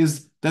show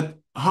is that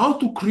how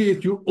to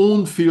create your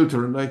own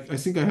filter. And I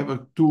think I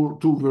have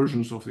two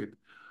versions of it.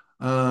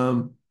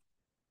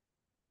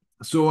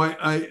 So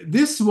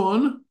this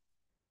one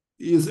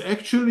is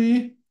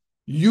actually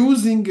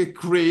using a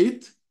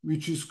crate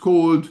which is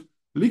called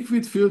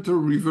liquid filter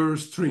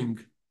reverse string.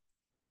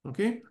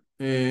 Okay,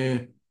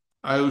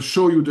 I'll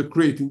show you the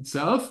crate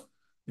itself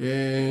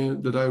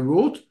that I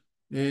wrote.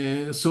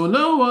 So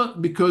now,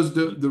 because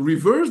the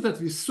reverse that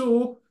we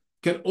saw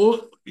it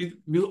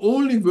will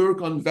only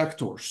work on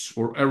vectors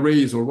or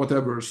arrays or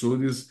whatever. So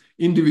these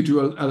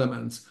individual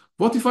elements.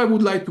 What if I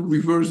would like to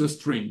reverse a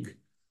string?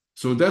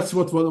 So that's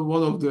what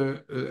one of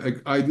the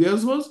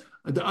ideas was.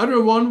 The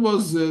other one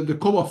was the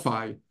comma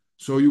phi.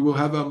 So you will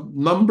have a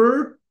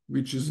number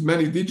which is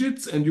many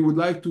digits, and you would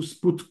like to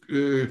put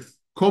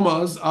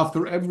commas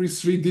after every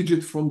 3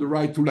 digits from the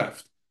right to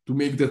left to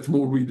make that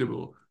more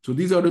readable. So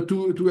these are the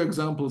two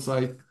examples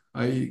I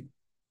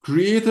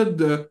created.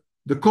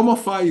 The comma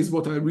phi is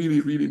what I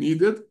really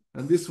needed,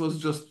 and this was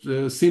just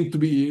seemed to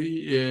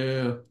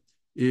be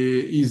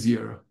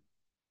easier.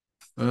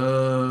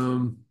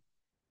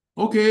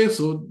 Okay,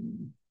 so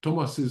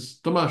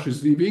Tomasz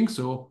is leaving,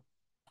 so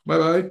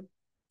bye.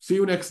 See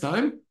you next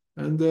time,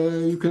 and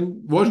you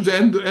can watch the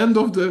end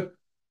of the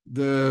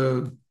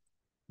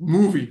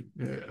movie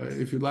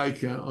if you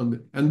like.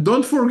 And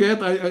don't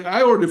forget,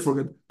 I already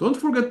forget. Don't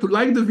forget to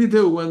like the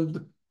video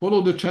and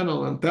follow the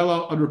channel and tell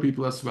other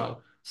people as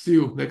well. See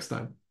you next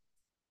time.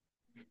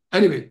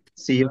 Anyway,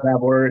 See you,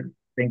 Gabor.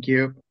 Thank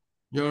you.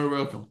 you're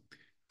welcome.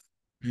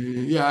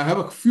 Yeah, I have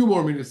a few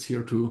more minutes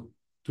here to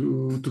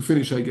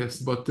finish, I guess.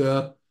 But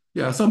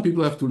yeah, some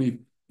people have to leave.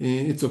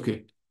 It's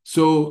okay.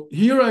 So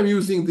here I'm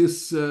using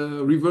this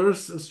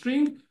reverse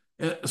string.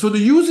 So the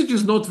usage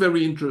is not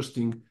very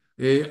interesting.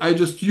 I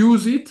just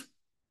use it.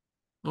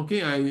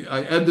 Okay,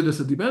 I add it as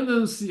a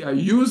dependency. I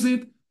use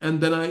it,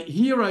 and then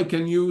here I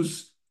can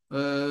use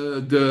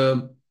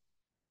the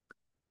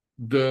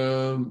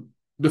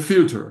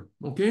filter.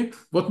 Okay,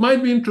 what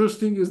might be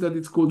interesting is that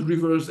it's called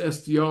reverse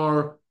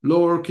str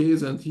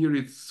lowercase, and here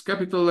it's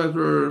capital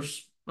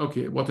letters.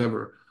 Okay,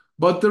 whatever.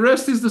 But the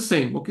rest is the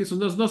same. Okay, so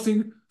there's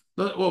nothing.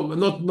 Well,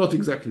 not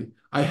exactly.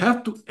 I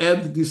have to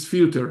add this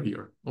filter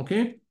here.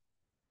 Okay.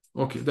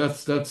 Okay,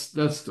 that's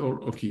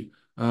okay.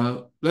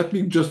 Let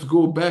me just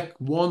go back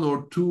one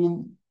or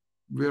two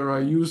where I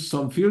use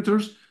some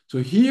filters. So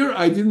here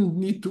I didn't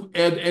need to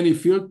add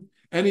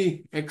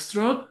any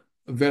extra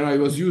where I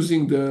was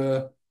using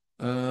the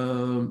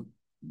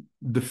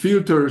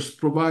filters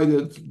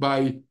provided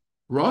by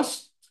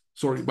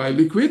by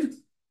Liquid,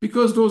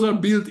 because those are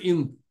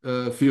built-in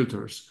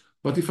filters.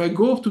 But if I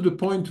go to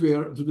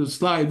the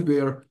slide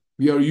where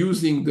we are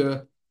using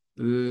the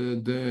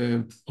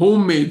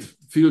homemade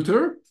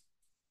filter,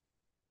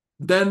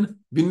 then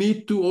we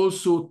need to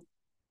also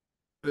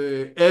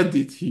add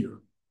it here.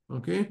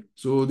 Okay,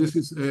 so this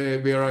is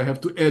where I have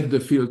to add the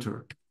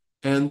filter,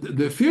 and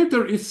the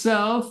filter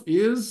itself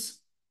is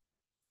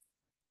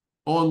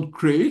on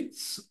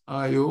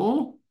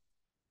crates.io.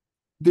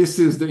 This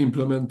is the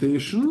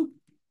implementation.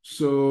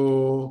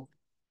 So,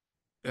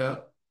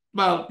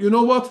 well, you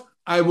know what?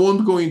 I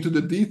won't go into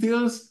the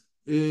details.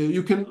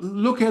 You can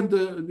look at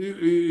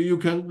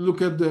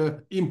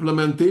the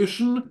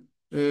implementation.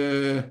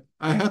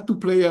 I had to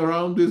play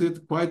around with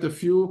it quite a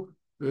few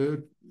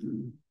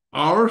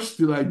hours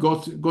till I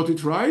got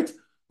it right.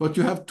 But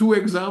you have two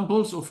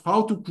examples of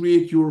how to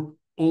create your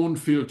own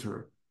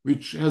filter,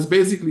 which has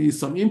basically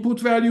some input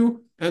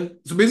value. And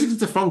so basically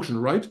it's a function,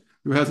 right?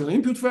 You have an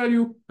input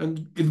value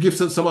and it gives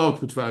us some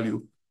output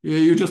value.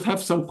 You just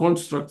have some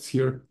constructs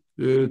here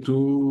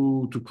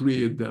to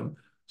create them.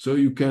 So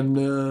you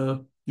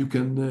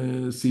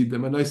can see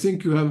them. And I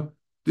think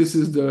this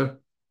is the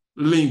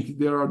link.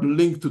 There are the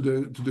link to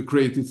the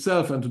crate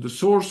itself and to the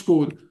source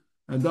code.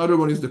 And the other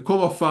one is the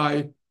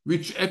Comafy,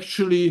 which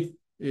actually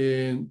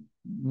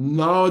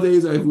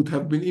nowadays I would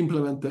have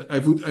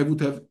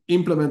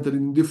implemented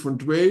in a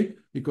different way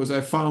because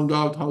I found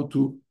out how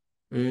to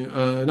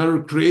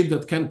another crate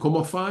that can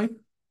Comafy.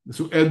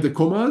 So add the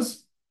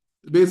commas.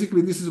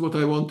 Basically, this is what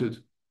I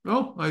wanted.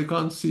 No, I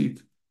can't see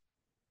it.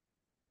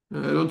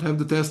 I don't have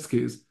the test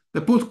case.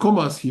 They put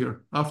commas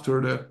here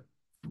after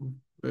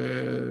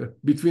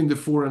between the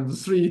 4 and the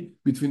 3,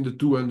 between the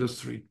 2 and the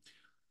 3.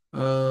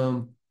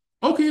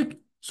 Okay,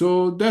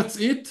 so that's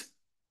it.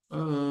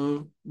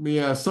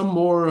 Yeah, some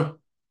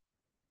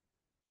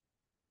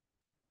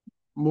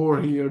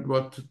more here,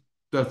 but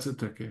that's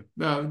it. Okay.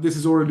 Now this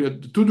is already a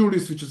to-do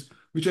list,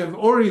 which I've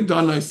already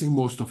done. I think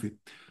most of it.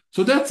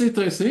 So that's it.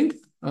 I think.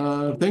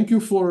 Thank you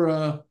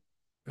for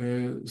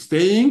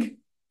staying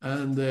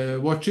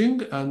and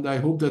watching, and I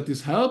hope that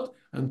this helped.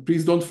 And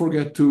please don't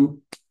forget to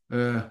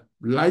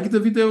like the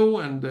video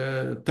and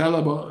tell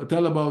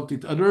about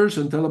it others,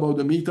 and tell about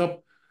the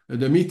meetup,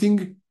 the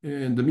meeting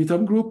and the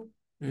meetup group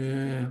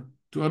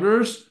to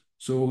others,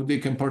 so they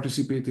can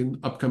participate in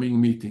upcoming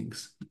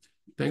meetings.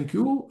 Thank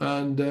you,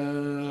 and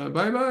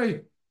bye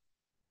bye.